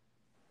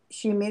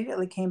she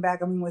immediately came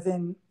back. I mean,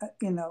 within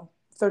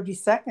 30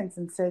 seconds,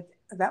 and said,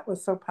 "That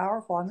was so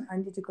powerful. I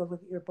need to go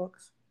look at your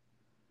books."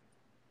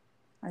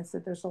 I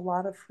said, "There's a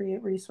lot of free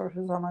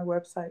resources on my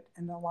website,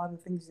 and a lot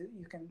of things that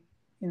you can,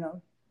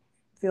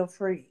 feel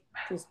free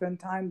to spend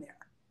time there."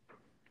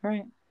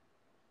 Right.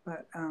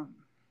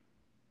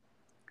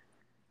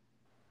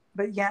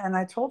 But yeah, and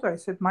I told her, I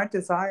said, my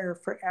desire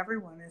for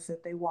everyone is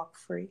that they walk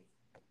free.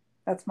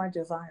 That's my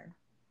desire.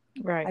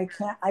 Right.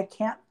 I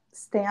can't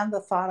stand the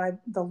thought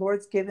the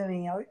Lord's given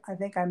me. I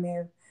think I may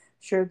have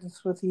shared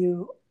this with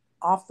you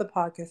off the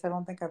podcast. I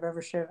don't think I've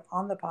ever shared it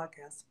on the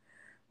podcast,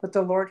 but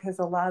the Lord has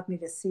allowed me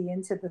to see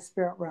into the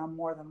spirit realm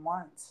more than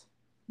once.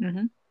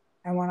 Mm-hmm.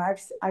 And when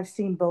I've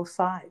seen both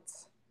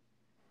sides,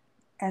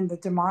 and the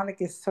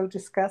demonic is so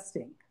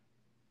disgusting.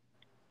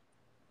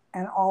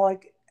 And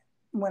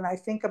when I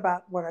think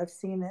about what I've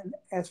seen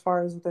as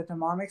far as the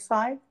demonic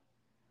side,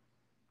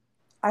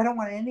 I don't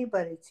want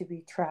anybody to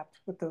be trapped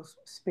with those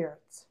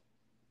spirits.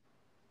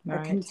 A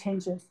Right.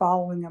 contingent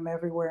following them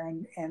everywhere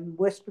and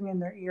whispering in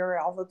their ear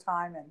all the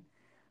time and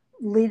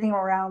leading them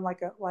around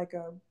like a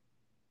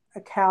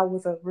cow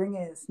with a ring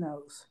in its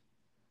nose.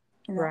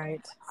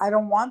 Right. I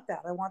don't want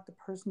that. I want the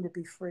person to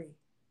be free.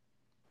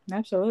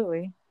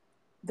 Absolutely.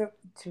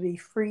 To be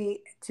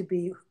free, to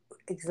be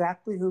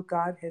exactly who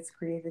God has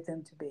created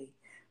them to be,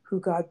 who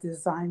God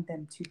designed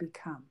them to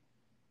become.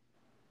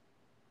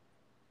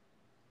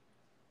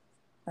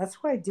 That's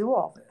why I do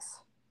all this.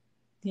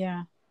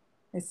 Yeah.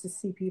 Is to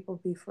see people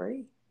be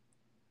free.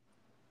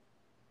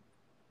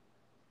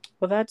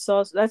 Well, that's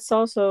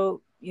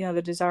also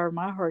the desire of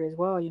my heart as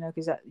well.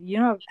 Because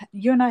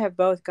you and I have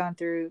both gone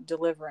through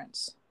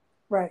deliverance,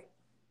 Right.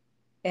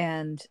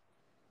 and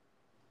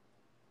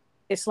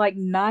it's like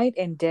night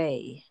and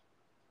day.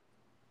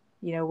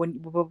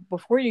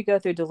 Before you go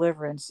through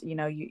deliverance,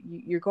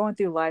 you're going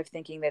through life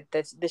thinking that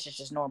this is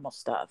just normal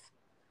stuff.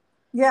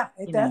 Yeah,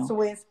 You that's know. the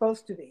way it's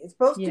supposed to be. It's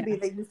supposed to Yeah. be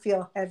that you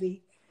feel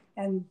heavy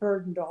and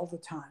burdened all the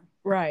time.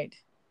 Right.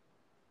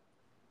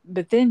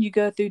 But then you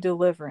go through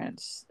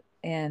deliverance,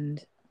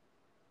 and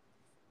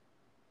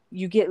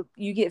you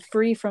get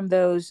free from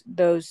those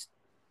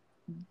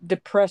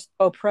depressed,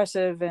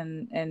 oppressive,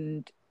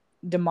 and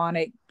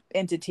demonic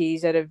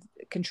entities that have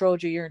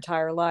controlled you your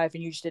entire life,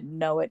 and you just didn't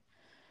know it.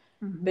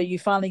 Mm-hmm. But you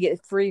finally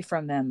get free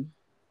from them,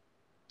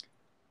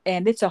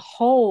 and it's a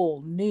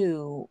whole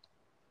new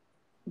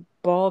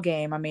ball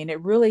game. I mean, it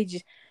really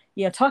just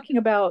talking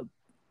about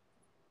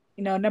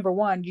number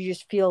one, you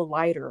just feel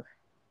lighter.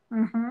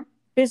 Mm-hmm.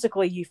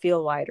 Physically, you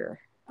feel lighter.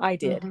 I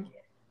did. Mm-hmm.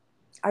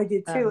 I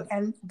did too.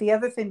 And the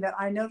other thing that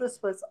I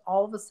noticed was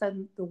all of a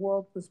sudden the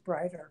world was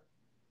brighter.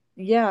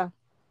 Yeah.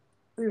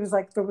 It was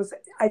like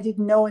I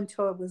didn't know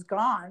until it was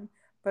gone,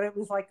 but it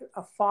was like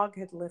a fog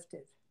had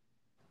lifted.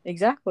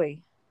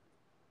 Exactly.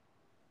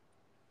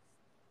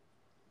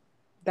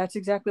 That's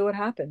exactly what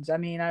happens. I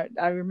mean,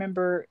 I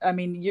remember. I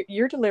mean,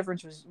 your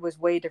deliverance was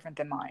way different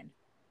than mine.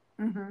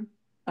 Mm-hmm.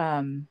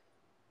 Um,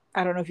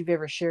 I don't know if you've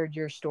ever shared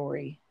your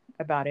story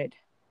about it,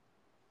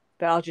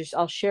 but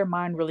I'll share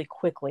mine really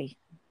quickly,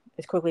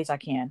 as quickly as I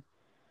can.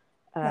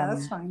 Yeah,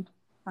 that's fine.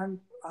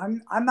 I'm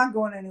not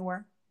going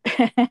anywhere.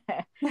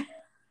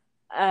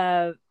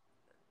 uh,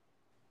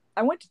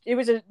 it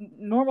was a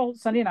normal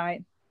Sunday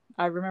night.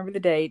 I remember the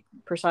date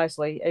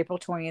precisely, April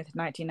 20th,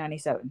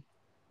 1997.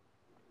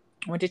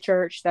 Went to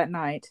church that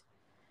night,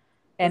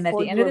 and at Before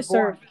the you end of were the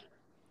born. service,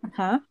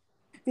 huh?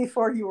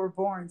 Before you were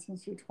born,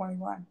 since you're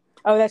 21.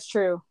 Oh, that's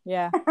true.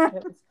 Yeah,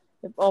 it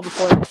was all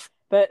before that.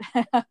 But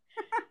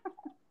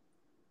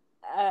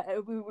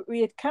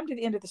we had come to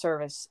the end of the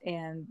service,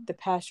 and the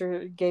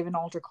pastor gave an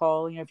altar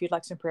call. If you'd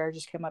like some prayer,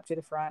 just come up to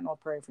the front, and we'll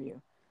pray for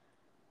you.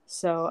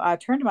 So I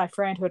turned to my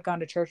friend who had gone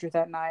to church with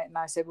that night, and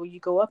I said, "Will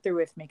you go up there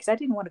with me?" Because I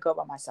didn't want to go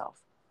by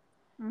myself.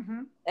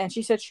 Mm-hmm. And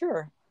she said,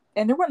 "Sure."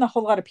 And there weren't a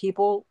whole lot of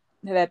people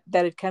that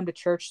had come to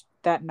church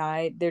that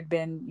night. There'd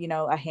been,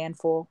 a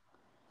handful.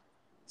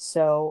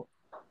 So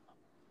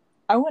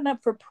I went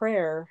up for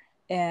prayer,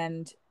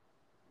 and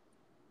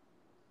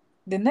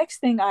the next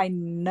thing I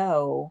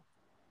know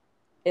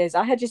is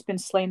I had just been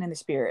slain in the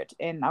spirit,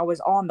 and I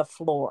was on the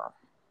floor.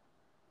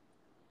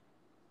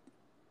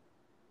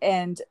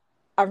 And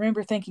I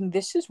remember thinking,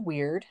 this is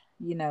weird,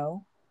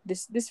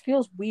 this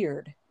feels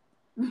weird.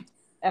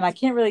 And I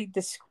can't really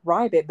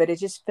describe it, but it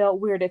just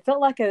felt weird. It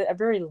felt like a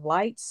very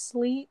light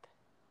sleep,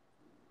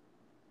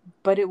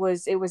 but it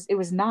was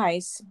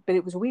nice, but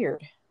it was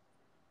weird.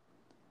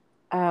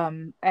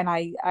 And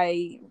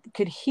I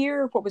could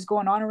hear what was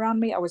going on around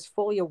me. I was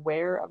fully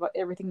aware of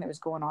everything that was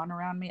going on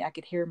around me. I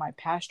could hear my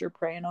pastor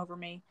praying over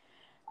me.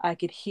 I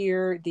could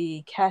hear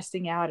the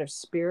casting out of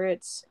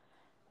spirits.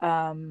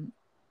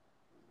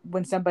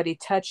 When somebody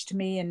touched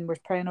me and was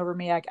praying over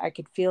me, I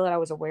could feel it. I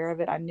was aware of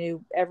it. I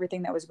knew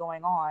everything that was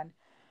going on.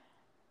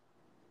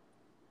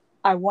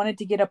 I wanted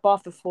to get up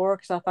off the floor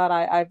because I thought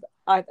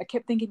I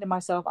kept thinking to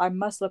myself, I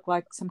must look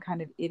like some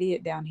kind of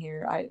idiot down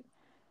here.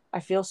 I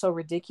feel so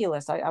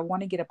ridiculous. I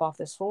want to get up off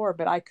this floor,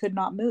 but I could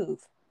not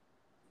move.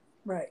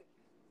 Right.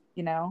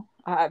 You know,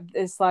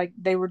 it's like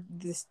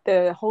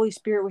the Holy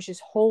Spirit was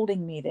just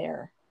holding me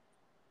there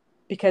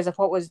because of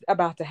what was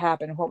about to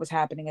happen and what was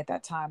happening at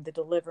that time, the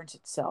deliverance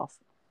itself.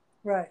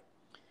 Right.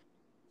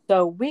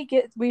 So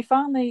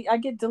I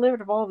get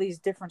delivered of all these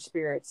different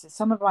spirits.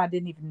 Some of them I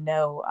didn't even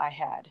know I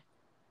had.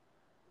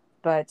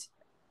 But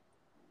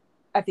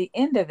at the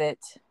end of it,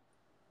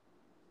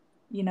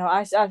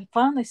 I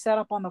finally sat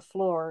up on the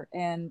floor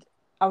and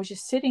I was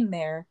just sitting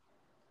there.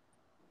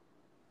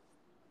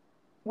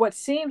 What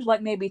seemed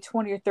like maybe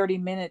 20 or 30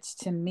 minutes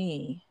to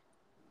me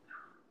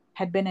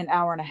had been an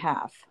hour and a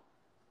half.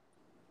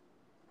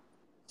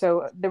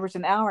 So there was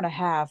an hour and a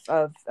half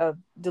of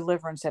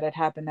deliverance that had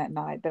happened that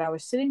night. But I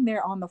was sitting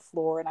there on the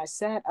floor and I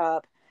sat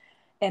up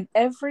and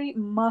every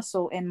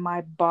muscle in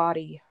my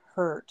body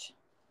hurt.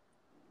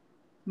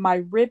 My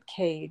rib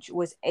cage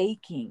was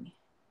aching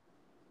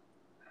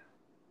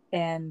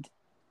and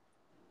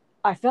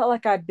I felt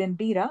like I'd been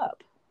beat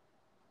up.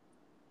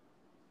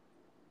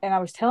 And I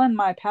was telling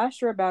my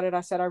pastor about it.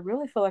 I said, I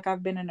really feel like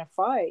I've been in a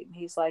fight. And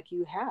he's like,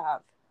 you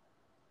have.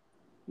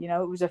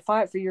 It was a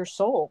fight for your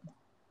soul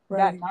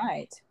that Right.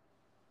 night.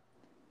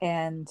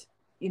 And,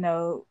 you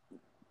know,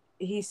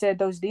 he said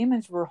those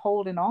demons were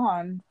holding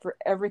on for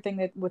everything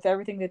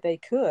that they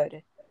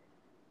could,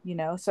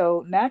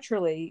 So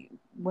naturally,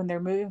 when they're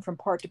moving from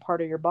part to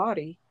part of your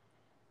body,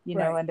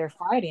 Right. and they're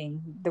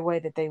fighting the way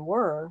that they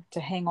were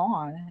to hang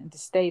on and to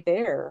stay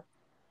there,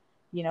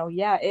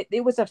 yeah,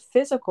 it was a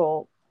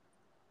physical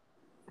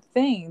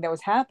thing that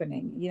was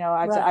happening.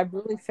 I Right.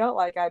 really felt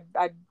like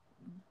I'd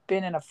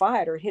been in a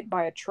fight or hit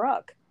by a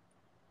truck.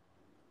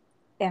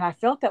 And I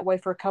felt that way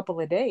for a couple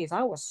of days.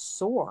 I was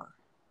sore.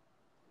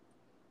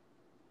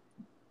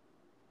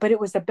 But it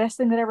was the best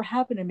thing that ever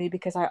happened to me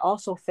because I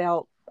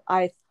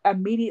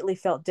immediately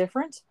felt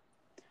different.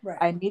 Right.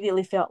 I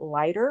immediately felt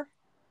lighter,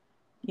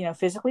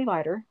 physically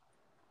lighter.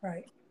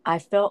 Right. I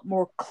felt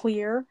more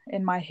clear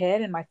in my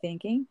head and my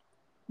thinking.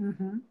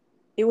 Mm-hmm.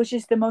 It was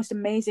just the most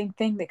amazing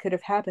thing that could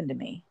have happened to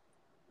me.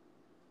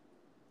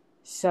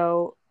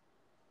 So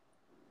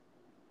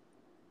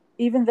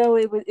even though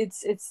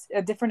it's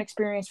a different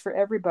experience for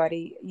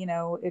everybody,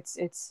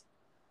 it's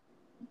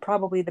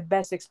probably the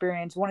best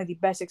experience, one of the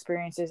best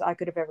experiences I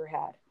could have ever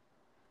had.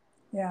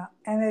 Yeah.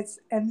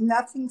 And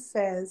nothing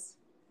says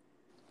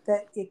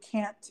that it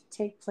can't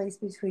take place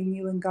between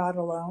you and God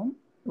alone,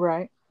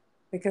 Right.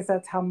 because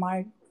that's how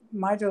my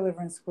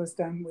deliverance was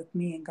done, with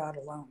me and God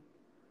alone.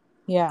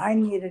 Yeah. I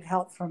needed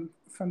help from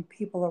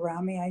people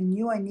around me. I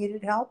knew I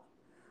needed help.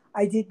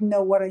 I didn't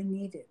know what I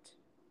needed.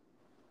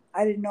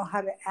 I didn't know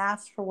how to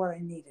ask for what I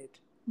needed.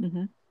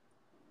 Mm-hmm.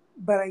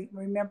 But I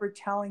remember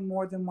telling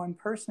more than one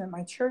person at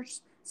my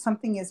church,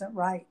 something isn't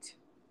right.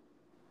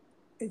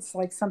 It's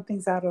like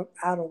something's out of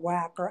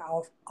whack or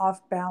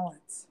off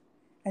balance.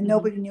 And Mm-hmm.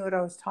 nobody knew what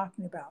I was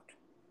talking about.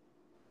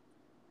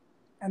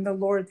 And the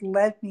Lord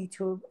led me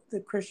to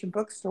the Christian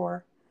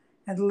bookstore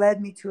and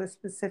led me to a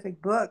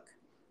specific book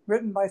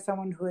written by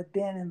someone who had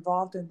been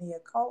involved in the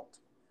occult.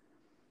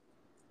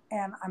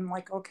 And I'm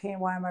like, okay,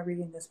 why am I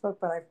reading this book?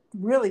 But I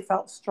really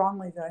felt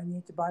strongly that I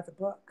need to buy the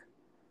book,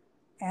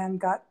 and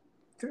got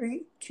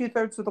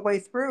 2/3 of the way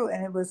through.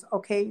 And it was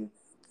okay.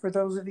 For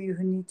those of you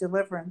who need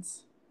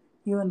deliverance,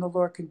 you and the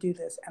Lord can do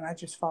this. And I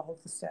just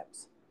followed the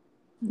steps.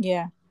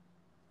 Yeah.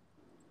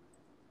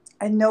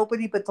 And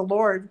nobody but the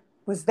Lord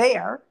was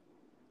there.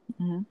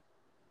 Mm-hmm.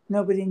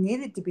 Nobody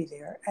needed to be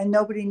there. And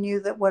nobody knew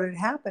that what had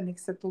happened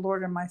except the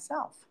Lord and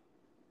myself.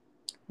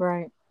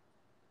 Right.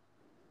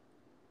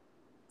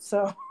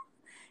 So,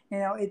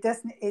 it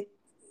doesn't,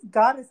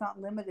 God is not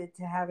limited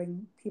to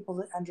having people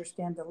that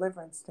understand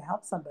deliverance to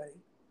help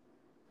somebody.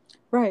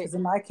 Right. Because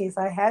in my case,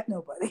 I had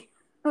nobody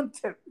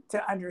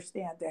to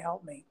understand, to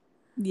help me.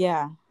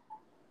 Yeah.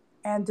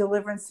 And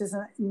deliverance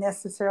isn't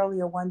necessarily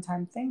a one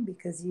time thing,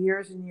 because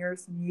years and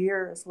years and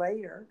years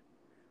later,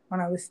 when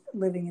I was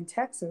living in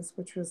Texas,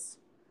 which was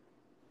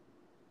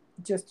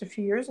just a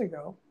few years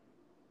ago,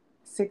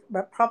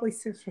 but probably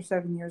 6 or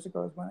 7 years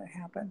ago is when it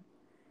happened.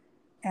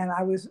 And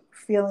I was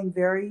feeling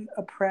very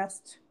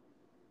oppressed.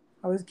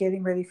 I was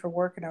getting ready for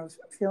work and I was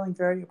feeling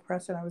very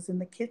oppressed. And I was in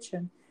the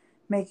kitchen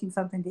making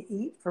something to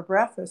eat for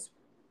breakfast.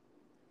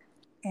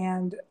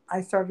 And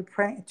I started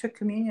praying, I took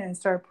communion and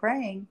started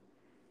praying,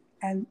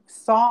 and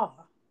saw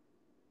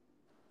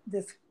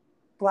this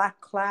black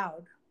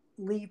cloud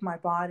leave my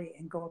body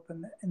and go up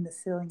in the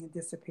ceiling and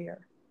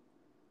disappear.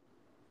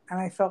 And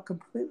I felt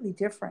completely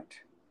different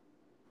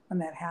when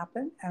that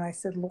happened. And I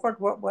said, Lord,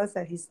 what was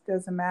that? He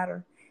doesn't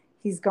matter.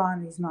 He's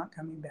gone. He's not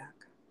coming back.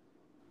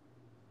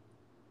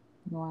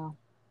 Wow.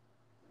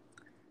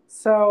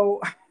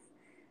 So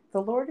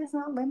the Lord is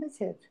not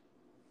limited.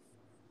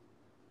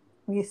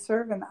 We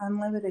serve an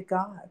unlimited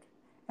God.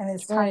 And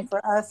it's That's time right.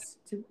 for us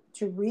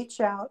to reach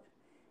out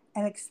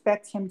and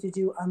expect Him to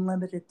do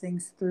unlimited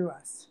things through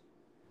us,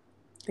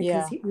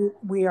 because Yeah.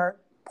 we are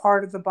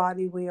part of the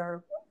body. We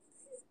are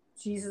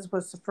Jesus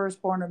was the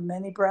firstborn of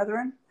many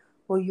brethren.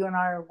 Well, you and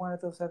I are one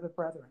of those other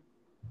brethren.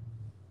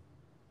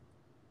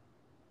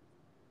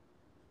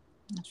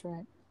 That's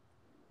right.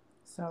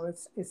 So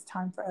it's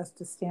time for us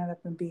to stand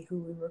up and be who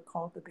we were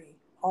called to be,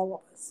 all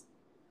of us.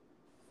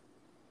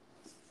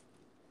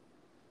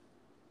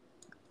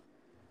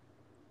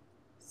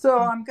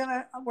 So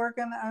we're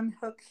gonna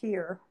unhook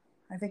here.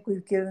 I think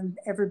we've given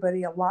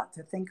everybody a lot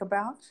to think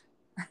about.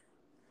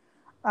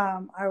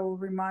 I will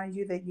remind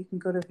you that you can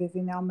go to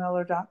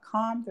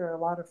vivianlmiller.com. There are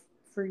a lot of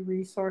free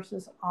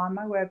resources on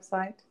my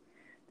website.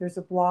 There's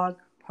a blog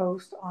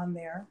post on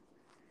there.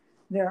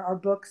 There are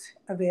books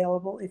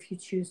available if you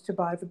choose to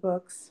buy the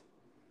books.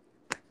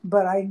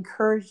 But I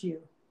encourage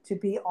you to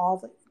be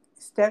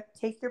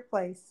take your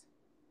place,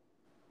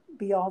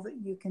 be all that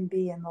you can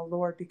be in the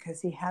Lord,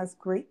 because He has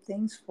great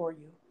things for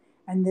you.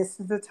 And this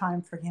is the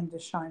time for Him to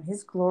shine.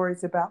 His glory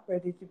is about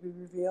ready to be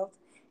revealed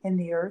in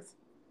the earth.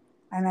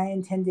 And I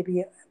intend to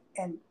be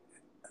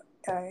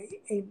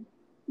a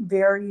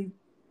very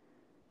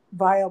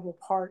viable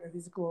part of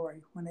His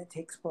glory when it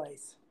takes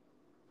place.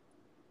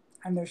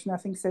 And there's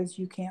nothing says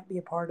you can't be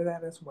a part of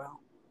that as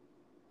well.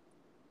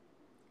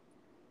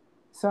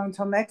 So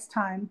until next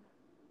time,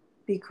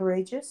 be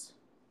courageous,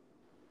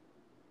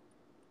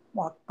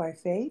 walk by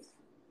faith,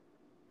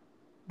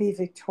 be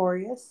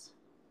victorious,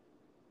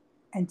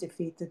 and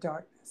defeat the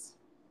darkness.